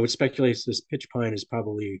 I would speculate this pitch pine is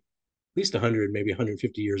probably at least 100, maybe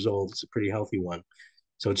 150 years old. It's a pretty healthy one.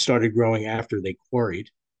 So it started growing after they quarried.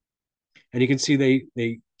 And you can see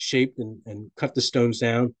they shaped and cut the stones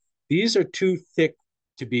down. These are too thick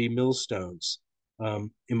to be millstones.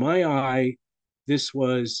 In my eye, this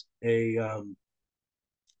was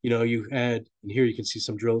you had, and here you can see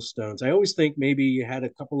some drill stones. I always think maybe you had a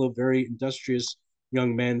couple of very industrious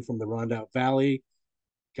young men from the Rondout Valley,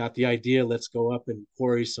 got the idea, let's go up and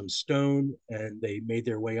quarry some stone, and they made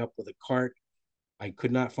their way up with a cart. I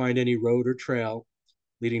could not find any road or trail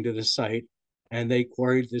leading to the site, and they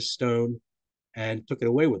quarried this stone and took it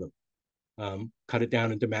away with them. Cut it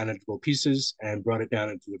down into manageable pieces and brought it down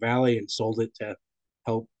into the valley and sold it to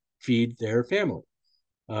help feed their family.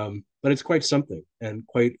 But it's quite something, and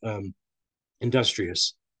quite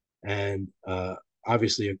industrious, and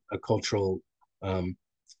obviously a cultural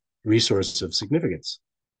resource of significance.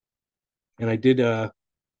 And I did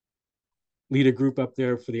lead a group up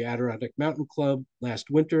there for the Adirondack Mountain Club last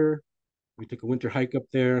winter. We took a winter hike up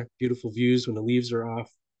there, beautiful views when the leaves are off,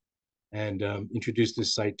 and introduced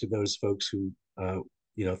this site to those folks who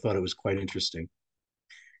thought it was quite interesting.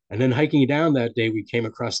 And then hiking down that day, we came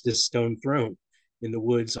across this stone throne in the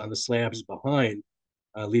woods on the slabs behind,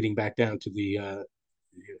 leading back down to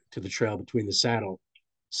the trail between the saddle.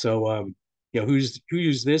 So who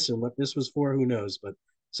used this and what this was for, who knows? But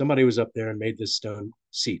somebody was up there and made this stone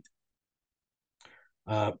seat.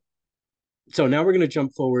 So now we're going to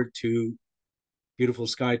jump forward to beautiful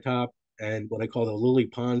skytop and what I call the Lily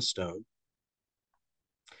Pond stone.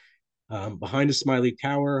 Behind a Smiley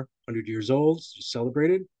Tower, 100 years old, just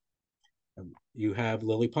celebrated, you have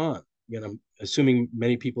Lily Pond. Again, I'm assuming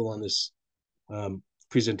many people on this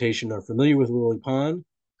presentation are familiar with Lily Pond,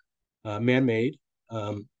 man-made.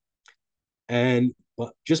 And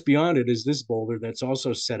just beyond it is this boulder that's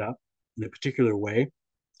also set up in a particular way.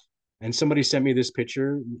 And somebody sent me this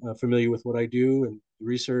picture, familiar with what I do and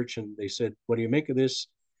research, and they said, what do you make of this?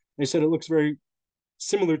 They said, it looks very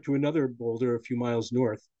similar to another boulder a few miles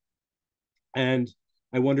north. And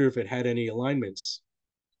I wonder if it had any alignments.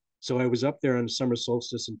 So I was up there on the summer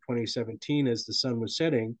solstice in 2017 as the sun was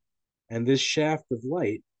setting, and this shaft of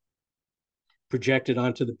light projected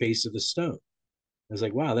onto the base of the stone. I was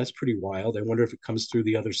like, wow, that's pretty wild. I wonder if it comes through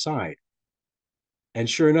the other side. And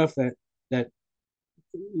sure enough, that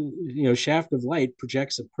shaft of light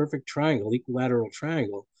projects a perfect triangle, equilateral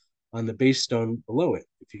triangle, on the base stone below it.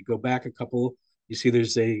 If you go back a couple, you see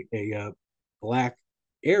there's a black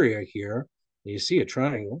area here, and you see a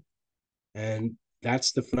triangle, and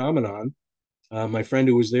that's the phenomenon. My friend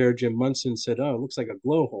who was there, Jim Munson, said, "Oh, it looks like a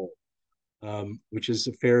glowhole," which is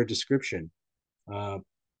a fair description. Uh,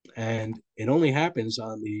 and it only happens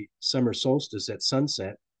on the summer solstice at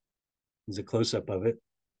sunset. There's a close up of it,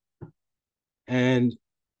 and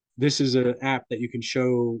this is an app that you can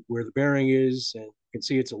show where the bearing is, and you can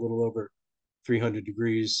see it's a little over 300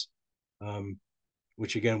 degrees, um,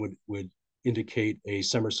 which again would indicate a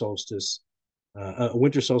summer solstice, a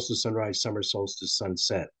winter solstice sunrise, summer solstice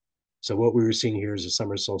sunset. So what we were seeing here is a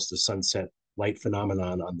summer solstice sunset light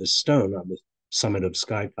phenomenon on this stone on the summit of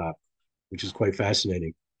Skytop, which is quite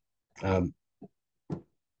fascinating. Um,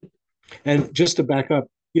 and just to back up,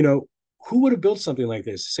 who would have built something like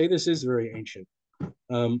this? Say this is very ancient.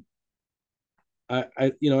 Um,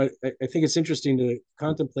 I think it's interesting to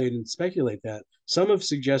contemplate and speculate that. Some have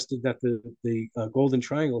suggested that the golden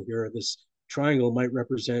triangle here, this triangle, might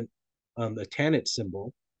represent the Tanit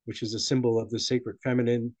symbol, which is a symbol of the sacred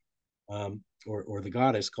feminine, or the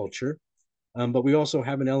goddess culture. But we also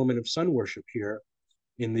have an element of sun worship here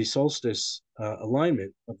in the solstice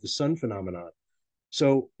alignment of the sun phenomenon.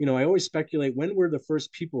 So, I always speculate, when were the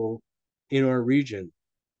first people in our region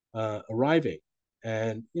arriving?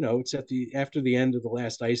 And it's after the end of the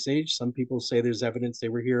last ice age. Some people say there's evidence they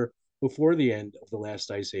were here before the end of the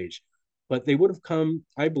last ice age, but they would have come,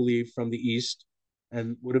 I believe, from the east,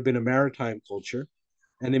 and would have been a maritime culture,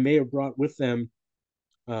 and they may have brought with them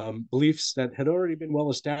beliefs that had already been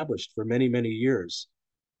well established for many, many years.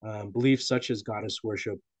 Beliefs such as goddess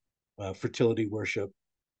worship, fertility worship,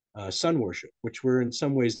 sun worship, which were in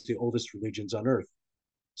some ways the oldest religions on earth.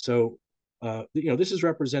 So, this is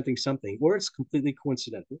representing something, or it's completely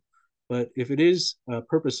coincidental. But if it is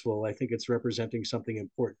purposeful, I think it's representing something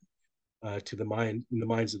important to the mind, in the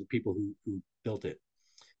minds of the people who built it.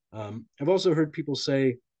 I've also heard people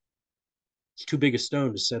say it's too big a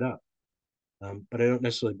stone to set up, but I don't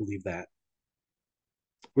necessarily believe that.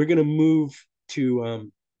 We're going to move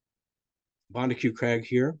to Bonacue Crag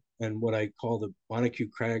here, and what I call the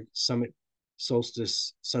Bonacue Crag Summit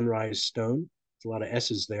Solstice Sunrise Stone. There's a lot of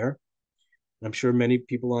S's there. I'm sure many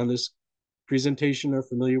people on this presentation are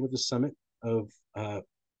familiar with the summit of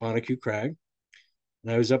Bonacue Crag.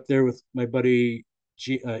 And I was up there with my buddy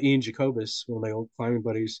Ian Jacobus, one of my old climbing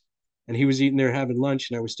buddies, and he was eating there having lunch,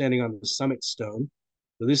 and I was standing on the summit stone.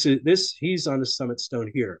 So he's on the summit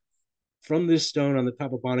stone here. From this stone on the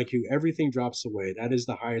top of Bonacue, everything drops away. That is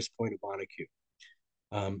the highest point of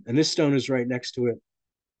Bonacue. And this stone is right next to it,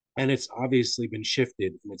 and it's obviously been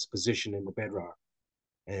shifted in its position in the bedrock.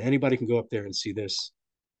 And anybody can go up there and see this.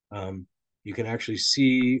 You can actually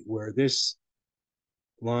see where this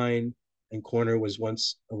line and corner was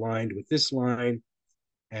once aligned with this line,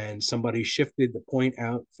 and somebody shifted the point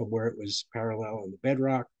out from where it was parallel in the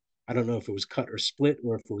bedrock. I don't know if it was cut or split,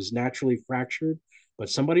 or if it was naturally fractured, but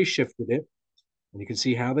somebody shifted it, and you can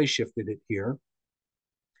see how they shifted it here.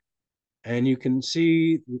 And you can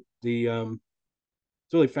see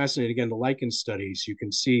it's really fascinating. Again, the lichen studies, you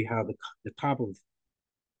can see how the top of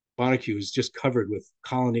Bonacue is just covered with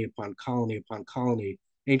colony upon colony upon colony,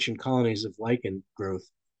 ancient colonies of lichen growth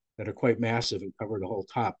that are quite massive and cover the whole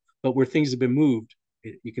top. But where things have been moved,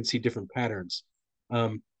 you can see different patterns.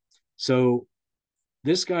 So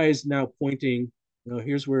this guy is now pointing,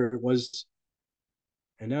 here's where it was,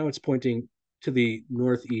 and now it's pointing to the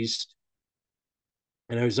northeast.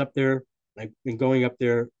 And I was up there, I've been going up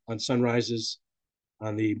there on sunrises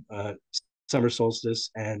on the summer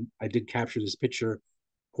solstice, and I did capture this picture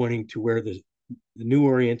pointing to where the new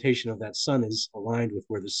orientation of that sun is aligned with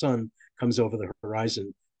where the sun comes over the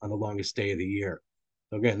horizon on the longest day of the year.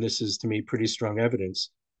 So again, this is to me pretty strong evidence.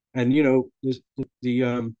 And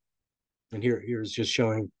and here's just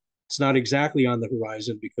showing it's not exactly on the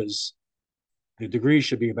horizon, because the degree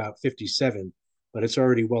should be about 57, but it's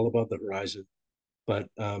already well above the horizon. But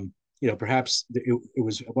perhaps it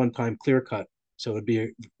was at one time clear cut, so it'd be a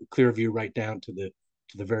clear view right down to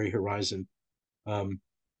the very horizon.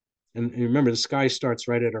 And remember, the sky starts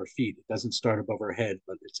right at our feet. It doesn't start above our head,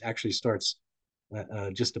 but it actually starts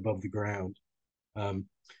just above the ground.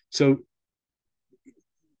 So,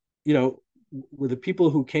 were the people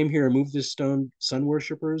who came here and moved this stone sun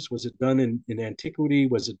worshippers? Was it done in antiquity?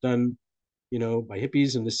 Was it done, by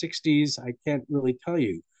hippies in the 60s? I can't really tell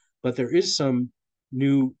you. But there is some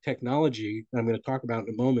new technology that I'm going to talk about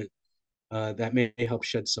in a moment that may help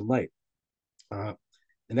shed some light. Uh,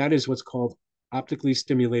 and that is what's called optically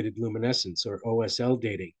stimulated luminescence, or OSL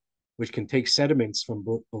dating, which can take sediments from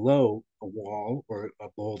below a wall or a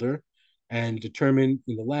boulder and determine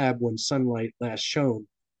in the lab when sunlight last shone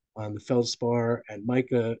on the feldspar and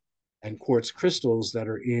mica and quartz crystals that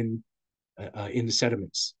are in the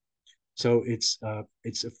sediments. So it's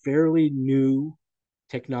a fairly new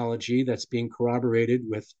technology that's being corroborated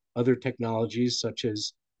with other technologies such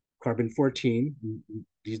as carbon 14.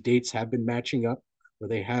 These dates have been matching up, where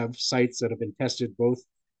they have sites that have been tested both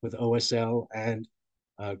with OSL and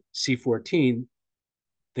C14.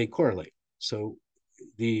 They correlate. So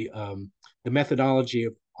the methodology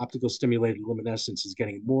of optical stimulated luminescence is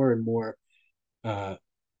getting more and more uh,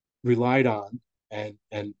 relied on and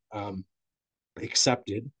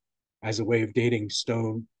accepted as a way of dating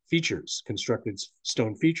stone features, constructed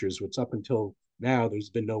stone features, which up until now, there's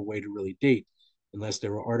been no way to really date unless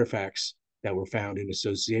there were artifacts that were found in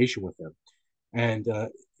association with them. And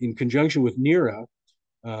in conjunction with NERA,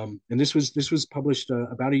 and this was published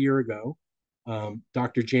about a year ago.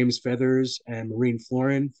 Dr. James Feathers and Maureen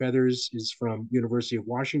Florin. Feathers is from University of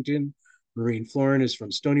Washington. Maureen Florin is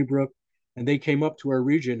from Stony Brook. And they came up to our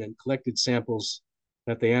region and collected samples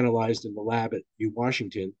that they analyzed in the lab at U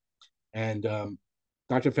Washington. And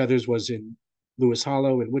Dr. Feathers was in Lewis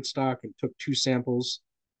Hollow in Woodstock and took 2 samples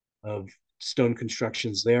of stone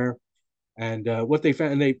constructions there. And what they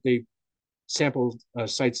found, and they sampled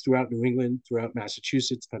sites throughout New England, throughout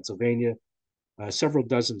Massachusetts, Pennsylvania, several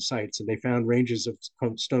dozen sites, and they found ranges of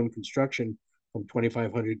stone construction from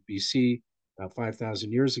 2500 BC,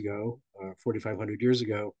 5,000 years ago, 4,500 years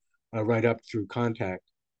ago, right up through contact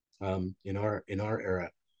in our era.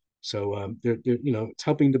 So it's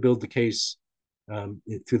helping to build the case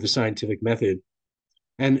through the scientific method,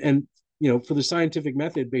 and for the scientific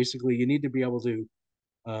method, basically, you need to be able to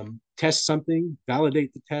test something,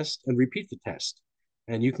 validate the test, and repeat the test.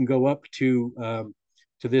 And you can go up to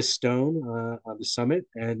this stone on the summit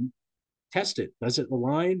and test it. Does it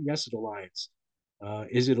align? Yes, it aligns.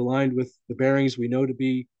 Is it aligned with the bearings we know to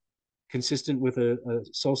be consistent with a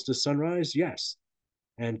solstice sunrise? Yes.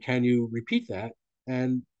 And can you repeat that?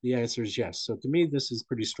 And the answer is yes. So to me, this is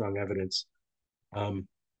pretty strong evidence.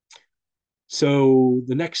 So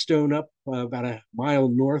the next stone up, about a mile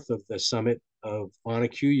north of the summit of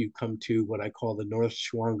Montague, you come to what I call the North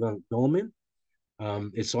Shawangunk Dolmen.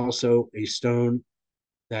 It's also a stone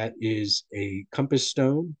that is a compass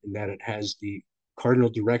stone in that it has the cardinal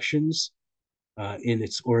directions in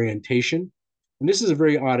its orientation. And this is a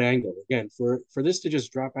very odd angle. Again, for this to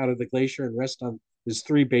just drop out of the glacier and rest on these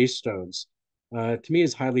 3 base stones, to me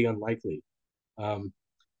is highly unlikely.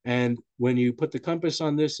 And when you put the compass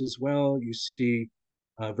on this as well, you see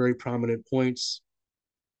very prominent points.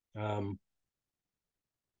 And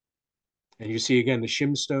you see, again, the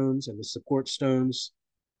shim stones and the support stones.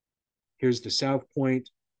 Here's the south point,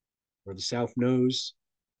 or the south nose,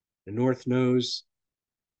 the north nose.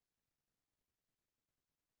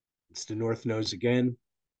 It's the north nose again.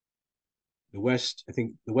 The west, I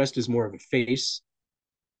think the west is more of a face,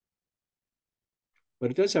 but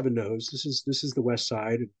it does have a nose. This is the west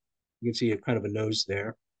side. You can see a kind of a nose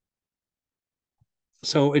there.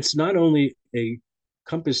 So it's not only a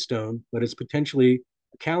compass stone, but it's potentially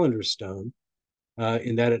a calendar stone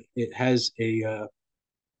in that it has a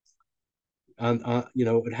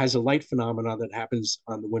it has a light phenomenon that happens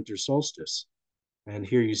on the winter solstice. And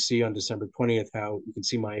here you see on December 20th how you can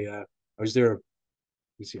see my I was there.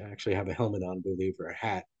 You see, I actually have a helmet on, I believe, or a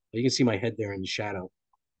hat. But you can see my head there in the shadow.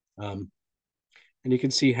 And you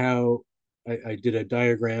can see how I did a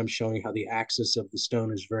diagram showing how the axis of the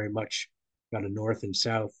stone is very much got a north and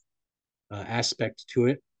south aspect to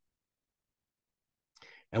it.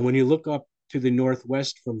 And when you look up to the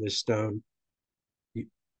northwest from this stone,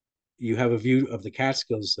 you have a view of the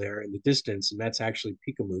Catskills there in the distance, and that's actually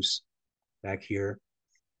Picamous back here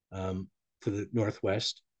to the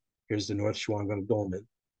northwest. Here's the North Shawangunk Dolmen.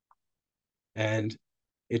 And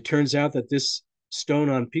it turns out that this stone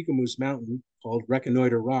on Picamous Mountain, called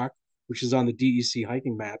Reconnoiter Rock, which is on the DEC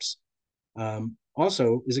hiking maps,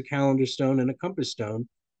 also is a calendar stone and a compass stone,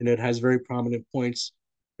 and it has very prominent points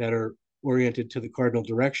that are oriented to the cardinal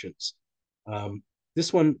directions.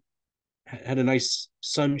 This one had a nice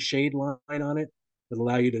sun shade line on it that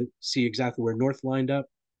allow you to see exactly where north lined up.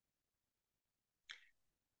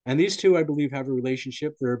 And these two, I believe, have a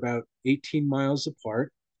relationship. They're about 18 miles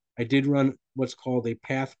apart. I did run what's called a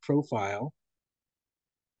path profile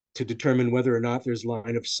to determine whether or not there's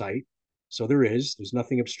line of sight. So there's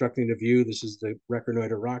nothing obstructing the view. This is the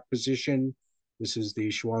Reconnoiter Rock position. This is the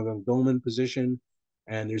Shawangunk Dolmen position.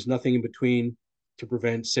 And there's nothing in between to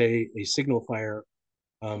prevent, say, a signal fire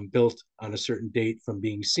built on a certain date from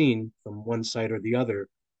being seen from one side or the other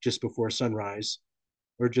just before sunrise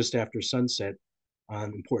or just after sunset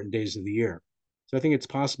on important days of the year. So I think it's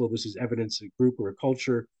possible this is evidence a group or a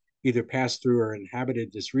culture either passed through or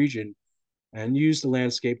inhabited this region and used the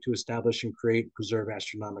landscape to establish and create and preserve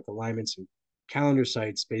astronomical alignments and calendar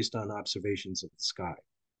sites based on observations of the sky.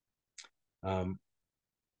 Um,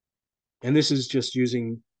 and this is just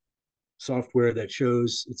using software that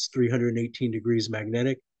shows it's 318 degrees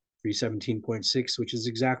magnetic, 317.6, which is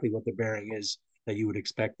exactly what the bearing is that you would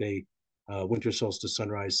expect a winter solstice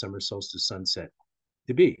sunrise, summer solstice sunset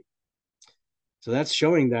to be. So that's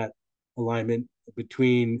showing that alignment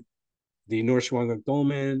between the North Shawangunk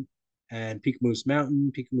Dolmen and Peakamoose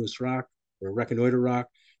Mountain, Peakamoose Rock, or Reconnoiter Rock.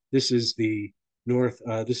 This is the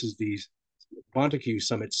this is the Montague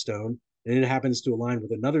Summit Stone, and it happens to align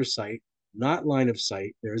with another site, not line of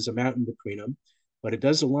sight. There is a mountain between them, but it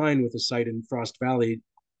does align with a site in Frost Valley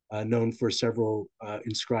known for several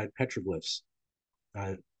inscribed petroglyphs.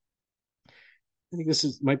 I think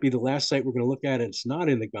might be the last site we're going to look at. It's not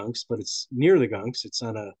in the Gunks, but it's near the Gunks. It's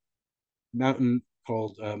on a mountain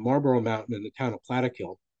called Marlborough Mountain in the town of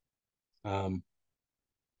Plattekill.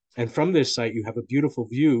 And from this site, you have a beautiful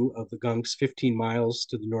view of the Gunks 15 miles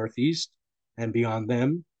to the northeast, and beyond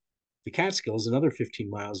them, the Catskills, another 15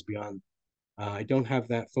 miles beyond. I don't have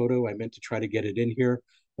that photo. I meant to try to get it in here,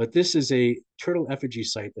 but this is a turtle effigy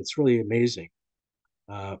site that's really amazing.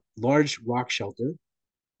 Large rock shelter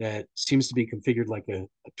that seems to be configured like a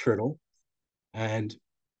turtle. And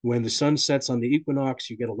when the sun sets on the equinox,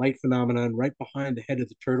 you get a light phenomenon right behind the head of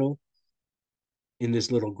the turtle in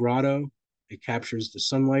this little grotto. It captures the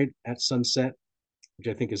sunlight at sunset, which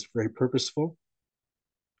I think is very purposeful.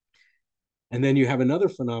 And then you have another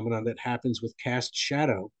phenomenon that happens with cast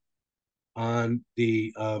shadow on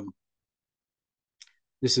the,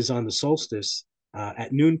 this is on the solstice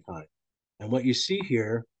at noontime. And what you see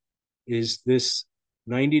here is this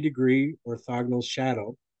 90-degree orthogonal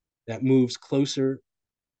shadow that moves closer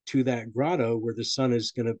to that grotto where the sun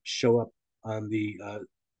is going to show up on the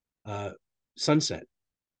sunset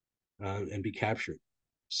and be captured.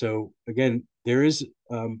 So again, there is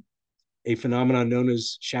a phenomenon known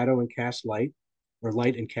as shadow and cast light, or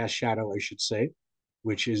light and cast shadow, I should say,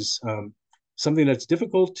 which is something that's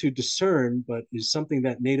difficult to discern, but is something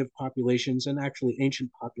that native populations and actually ancient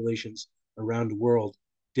populations around the world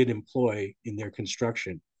did employ in their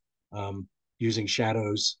construction, using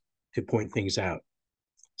shadows to point things out.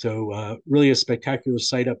 So really a spectacular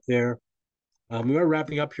site up there. We are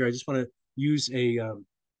wrapping up here. I just want to use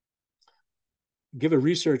give a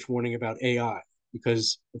research warning about AI,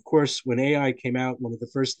 because of course, when AI came out, one of the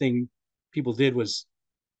first things people did was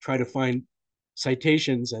try to find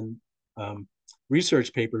citations and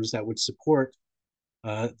research papers that would support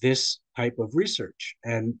this type of research,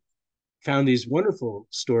 and found these wonderful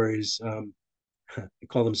stories. I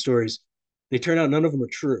call them stories. They turn out none of them are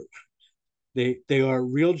true. They are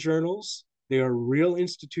real journals, they are real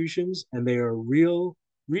institutions, and they are real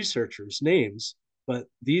researchers' names. But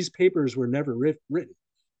these papers were never written.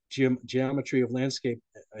 Geometry of Landscape,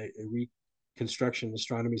 a reconstruction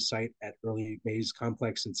astronomy site at Early Mays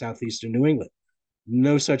Complex in southeastern New England.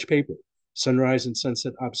 No such paper. Sunrise and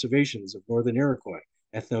Sunset Observations of Northern Iroquois,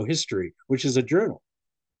 Ethnohistory, which is a journal,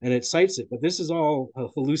 and it cites it. But this is all a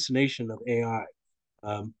hallucination of AI.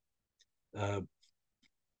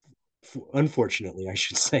 Unfortunately, I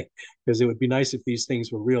should say, because it would be nice if these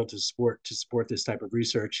things were real to support this type of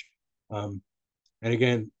research. And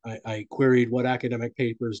again, I queried what academic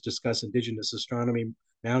papers discuss indigenous astronomy,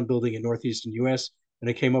 mound building in northeastern U.S., and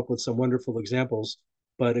I came up with some wonderful examples.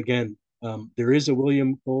 But again, there is a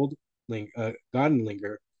William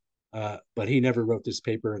Goddenlinger, but he never wrote this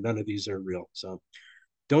paper, and none of these are real. So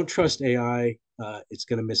don't trust AI. It's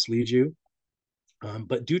going to mislead you,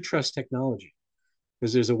 but do trust technology,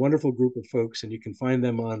 because there's a wonderful group of folks, and you can find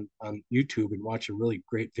them on YouTube and watch a really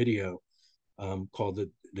great video called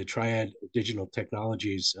the Triad of Digital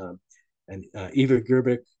Technologies. And Eva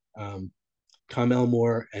Gerbic, Tom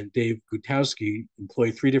Elmore, and Dave Gutowski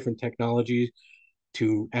employ 3 different technologies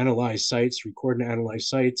to analyze sites, record and analyze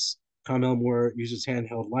sites. Tom Elmore uses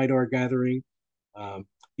handheld LiDAR gathering.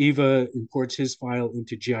 Eva imports his file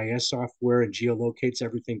into GIS software and geolocates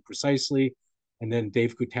everything precisely. And then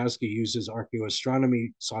Dave Gutowski uses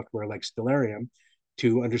archaeoastronomy software like Stellarium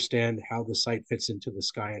to understand how the site fits into the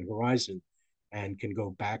sky and horizon and can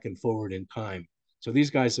go back and forward in time. So these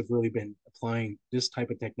guys have really been applying this type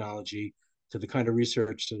of technology to the kind of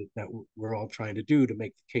research that we're all trying to do to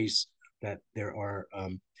make the case that there are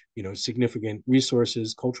significant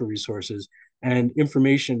resources, cultural resources, and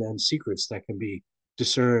information and secrets that can be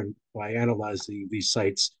discerned by analyzing these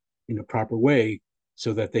sites in a proper way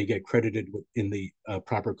so that they get credited in the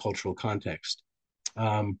proper cultural context.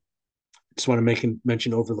 Just want to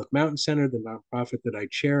mention Overlook Mountain Center, the nonprofit that I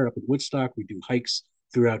chair up in Woodstock. We do hikes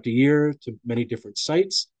throughout the year to many different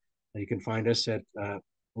sites. You can find us at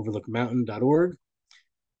overlookmountain.org.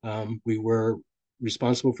 We were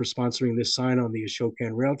responsible for sponsoring this sign on the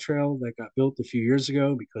Ashokan Rail Trail that got built a few years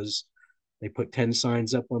ago because they put 10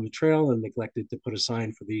 signs up on the trail and neglected to put a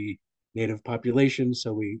sign for the native population.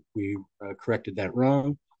 So we corrected that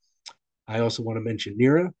wrong. I also want to mention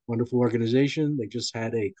NERA, wonderful organization. They just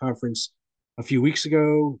had a conference a few weeks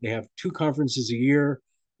ago. They have 2 conferences a year.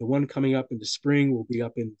 The one coming up in the spring will be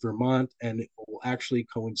up in Vermont, and it will actually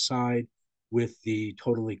coincide with the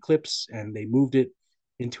total eclipse. And they moved it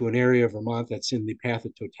into an area of Vermont that's in the path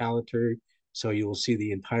of totality. So you will see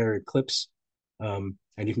the entire eclipse.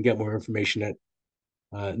 And you can get more information at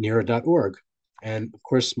NERA.org. And of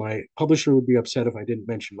course, my publisher would be upset if I didn't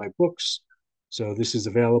mention my books. So this is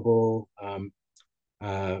available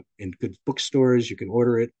in good bookstores. You can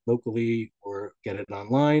order it locally or get it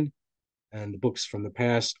online. And the books from the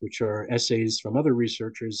past, which are essays from other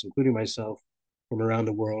researchers, including myself, from around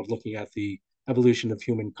the world, looking at the evolution of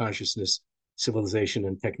human consciousness, civilization,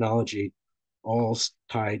 and technology, all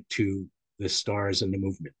tied to the stars and the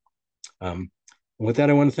movement. And with that,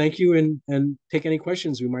 I want to thank you and take any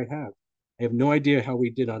questions we might have. I have no idea how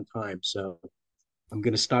we did on time, so I'm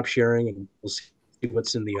going to stop sharing and we'll see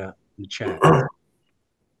what's in the chat.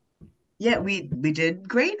 Yeah, we did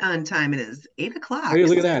great on time. It is 8 o'clock. Oh, yeah,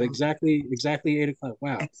 look at that. Exactly 8 o'clock.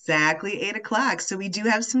 Wow. Exactly 8 o'clock. So we do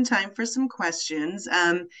have some time for some questions.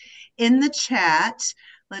 In the chat,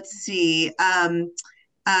 let's see.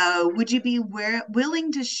 Would you be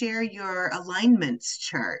willing to share your alignments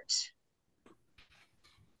chart?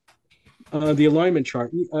 The alignment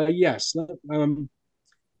chart. Yes.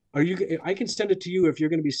 Are you? I can send it to you if you're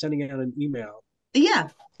going to be sending out an email. Yeah.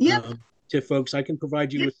 Yep. To folks. I can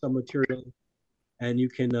provide you Yep. with some material, and you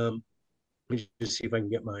can. Let me just see if I can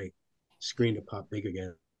get my screen to pop big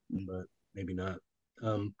again, but maybe not.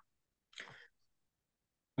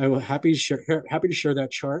 I will happy to share that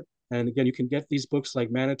chart. And again, you can get these books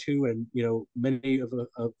like Manitou, and many of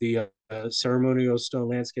the ceremonial stone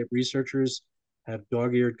landscape researchers have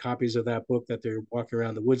dog-eared copies of that book that they're walking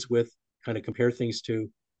around the woods with, kind of compare things to.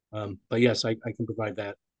 But yes, I can provide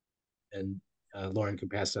that, and Lauren can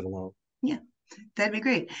pass that along. Yeah, that'd be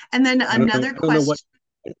great. And then I another don't know what.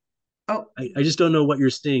 question. Oh, I just don't know what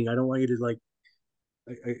you're seeing. I don't want you to like.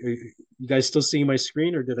 You guys still seeing my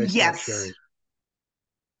screen, or did I stop yes. sharing?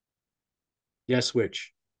 Yes,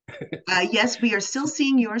 which? Yes, we are still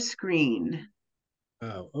seeing your screen.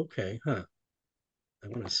 Oh, okay, huh. I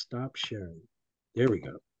want to stop sharing. There we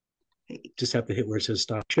go. Just have to hit where it says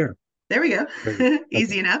stop share. There we go.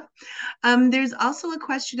 Easy Okay. enough. There's also a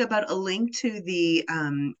question about a link to the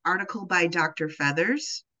article by Dr.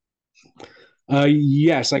 Feathers.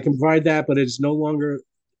 Yes, I can provide that, but it's no longer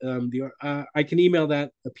I can email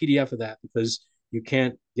that a PDF of that because you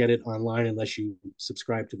can't get it online unless you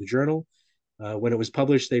subscribe to the journal. When it was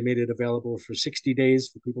published, they made it available for 60 days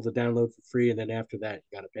for people to download for free, and then after that,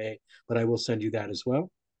 you got to pay. But I will send you that as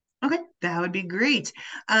well. Okay, that would be great.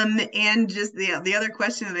 And just the other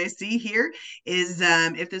question that I see here is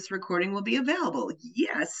if this recording will be available.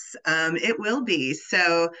 Yes, it will be.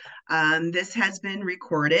 So this has been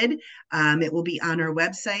recorded. It will be on our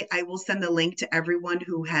website. I will send the link to everyone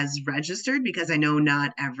who has registered because I know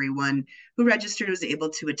not everyone who registered was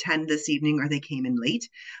able to attend this evening or they came in late.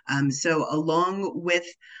 So along with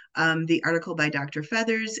the article by Dr.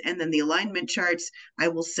 Feathers and then the alignment charts, I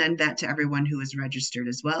will send that to everyone who is registered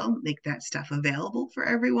as well, make that stuff available for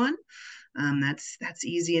everyone. That's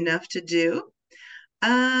easy enough to do.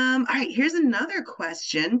 All right, here's another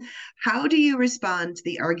question. How do you respond to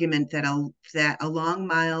the argument that along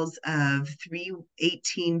miles of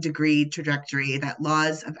 318-degree trajectory, that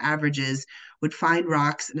laws of averages would find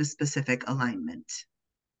rocks in a specific alignment?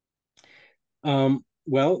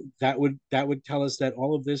 Well, that would tell us that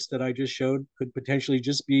all of this that I just showed could potentially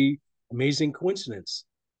just be amazing coincidence.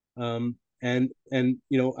 And I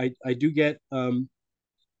do get I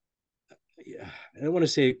don't want to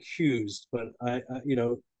say accused, but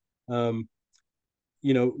um,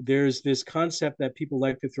 there's this concept that people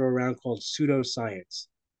like to throw around called pseudoscience,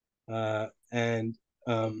 and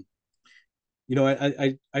I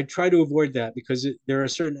try to avoid that because there are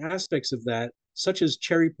certain aspects of that, such as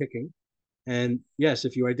cherry picking. And yes,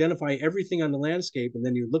 if you identify everything on the landscape and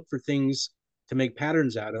then you look for things to make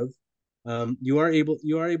patterns out of, you are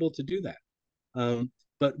able to do that.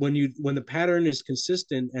 But when the pattern is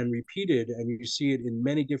consistent and repeated, and you see it in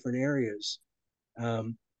many different areas,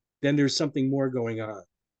 um, then there's something more going on.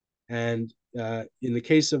 And in the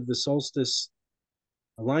case of the solstice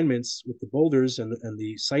alignments with the boulders and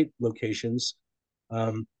the site locations,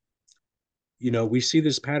 um, we see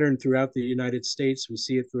this pattern throughout the United States. We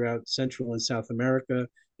see it throughout Central and South America.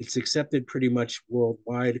 It's accepted pretty much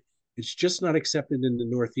worldwide. It's just not accepted in the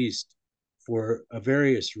Northeast for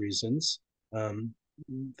various reasons. Um,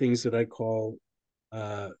 Things that I call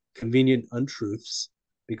convenient untruths,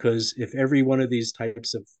 because if every one of these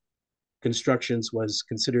types of constructions was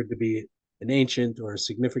considered to be an ancient or a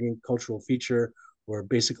significant cultural feature, or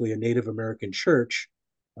basically a Native American church,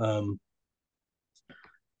 um,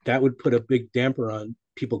 that would put a big damper on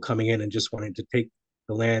people coming in and just wanting to take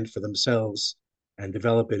the land for themselves and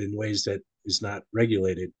develop it in ways that is not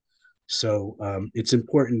regulated. So it's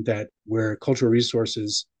important that where cultural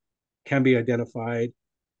resources can be identified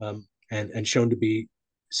and shown to be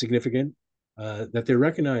significant, that they're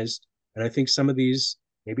recognized. And I think some of these,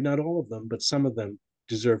 maybe not all of them, but some of them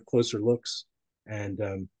deserve closer looks,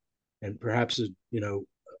 and perhaps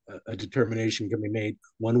a determination can be made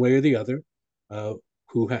one way or the other, uh,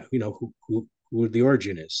 who the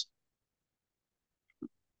origin is.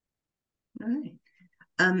 All right.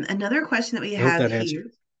 Another question that we I hope have that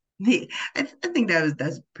answered. here. I think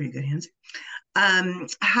that's a pretty good answer.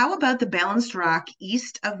 How about the balanced rock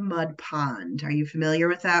east of Mud Pond? Are you familiar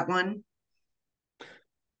with that one?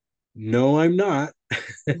 No, I'm not.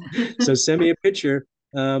 So send me a picture,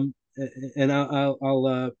 and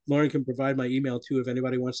Lauren can provide my email too if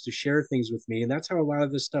anybody wants to share things with me. And that's how a lot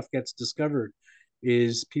of this stuff gets discovered.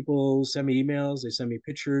 Is people send me emails, they send me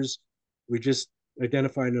pictures. We just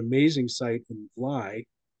identified an amazing site in Vly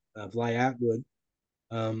Atwood,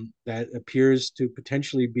 that appears to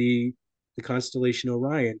potentially be the constellation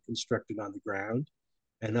Orion constructed on the ground.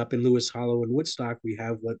 And up in Lewis Hollow and Woodstock, we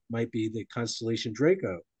have what might be the constellation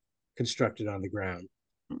Draco constructed on the ground.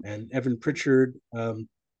 And Evan Pritchard,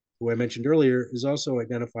 who I mentioned earlier, has also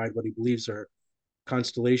identified what he believes are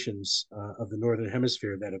constellations of the Northern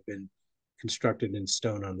Hemisphere that have been constructed in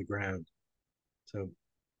stone on the ground. So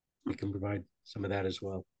we can provide some of that as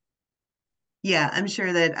well. Yeah, I'm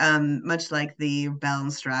sure that much like the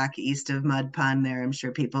balanced rock east of Mud Pond there, I'm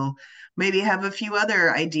sure people maybe have a few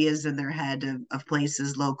other ideas in their head of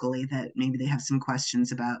places locally that maybe they have some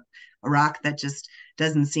questions about a rock that just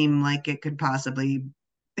doesn't seem like it could possibly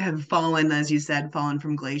have fallen, as you said, fallen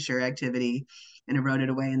from glacier activity and eroded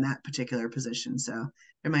away in that particular position. So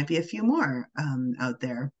there might be a few more out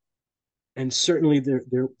there. And certainly there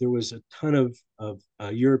was a ton of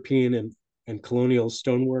European and colonial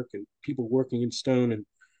stonework and people working in stone and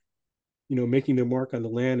making their mark on the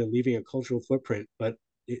land and leaving a cultural footprint. But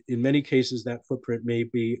in many cases, that footprint may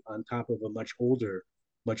be on top of a much older,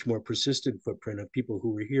 much more persistent footprint of people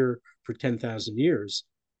who were here for 10,000 years,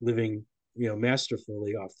 living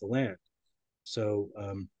masterfully off the land. So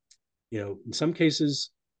in some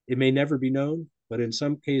cases it may never be known, but in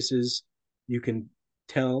some cases you can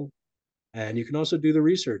tell, and you can also do the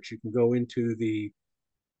research. You can go into the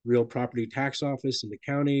real property tax office in the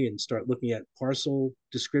county and start looking at parcel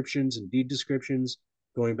descriptions and deed descriptions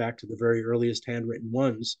going back to the very earliest handwritten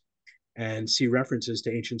ones and see references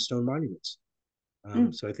to ancient stone monuments.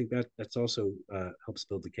 Mm. So I think that's also helps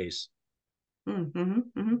build the case.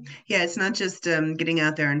 Yeah, it's not just getting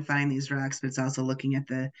out there and finding these rocks, but it's also looking at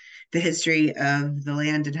the history of the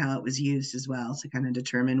land and how it was used as well to kind of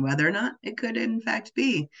determine whether or not it could in fact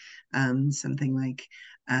be something like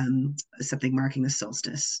something marking the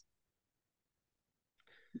solstice.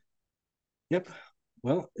 Yep.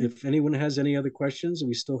 Well, if anyone has any other questions,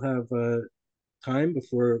 we still have time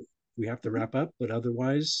before we have to wrap up. But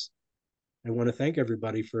otherwise, I want to thank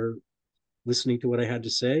everybody for listening to what I had to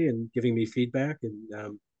say and giving me feedback.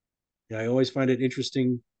 And I always find it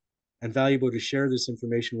interesting and valuable to share this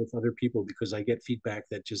information with other people because I get feedback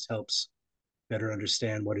that just helps better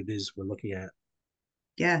understand what it is we're looking at.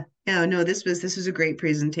 Yeah, no, this was a great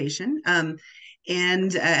presentation.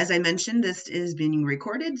 And as I mentioned, this is being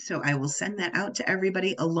recorded, so I will send that out to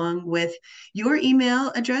everybody along with your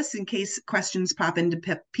email address in case questions pop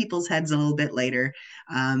into people's heads a little bit later,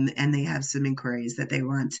 and they have some inquiries that they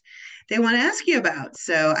want to ask you about.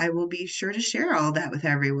 So I will be sure to share all that with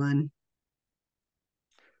everyone.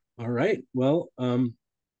 All right. Well,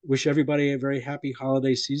 wish everybody a very happy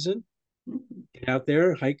holiday season. Get out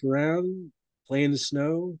there, hike around, play in the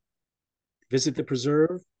snow, visit the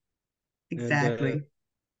preserve, and Exactly.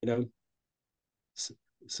 you know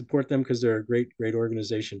support them because they're a great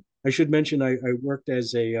organization. I should mention I worked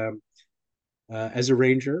as a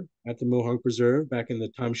ranger at the Mohonk Preserve back in the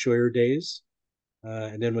Tom Sawyer days,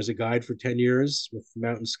 and then was a guide for 10 years with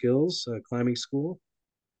Mountain Skills Climbing School.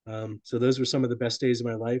 So those were some of the best days of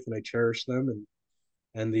my life, and I cherish them.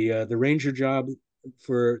 And the ranger job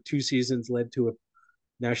for 2 seasons led to a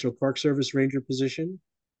National Park Service ranger position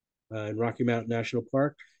in Rocky Mountain National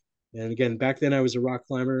Park. And again, back then I was a rock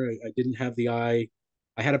climber. I didn't have the eye.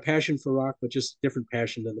 I had a passion for rock, but just a different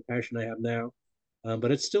passion than the passion I have now.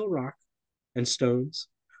 But it's still rock and stones.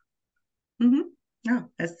 Mm-hmm. Oh,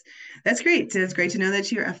 that's great. It's great to know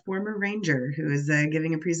that you're a former ranger who is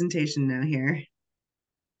giving a presentation now here.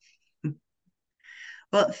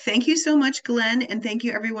 Well, thank you so much, Glenn, and thank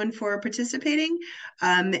you everyone for participating.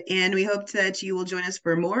 And we hope that you will join us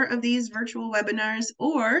for more of these virtual webinars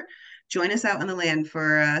or join us out on the land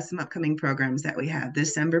for some upcoming programs that we have. The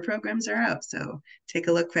December programs are out, so take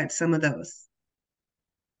a look at some of those.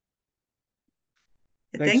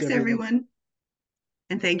 Thanks, Thanks, everyone. everyone,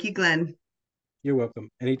 and thank you, Glenn. You're welcome.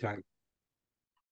 Anytime.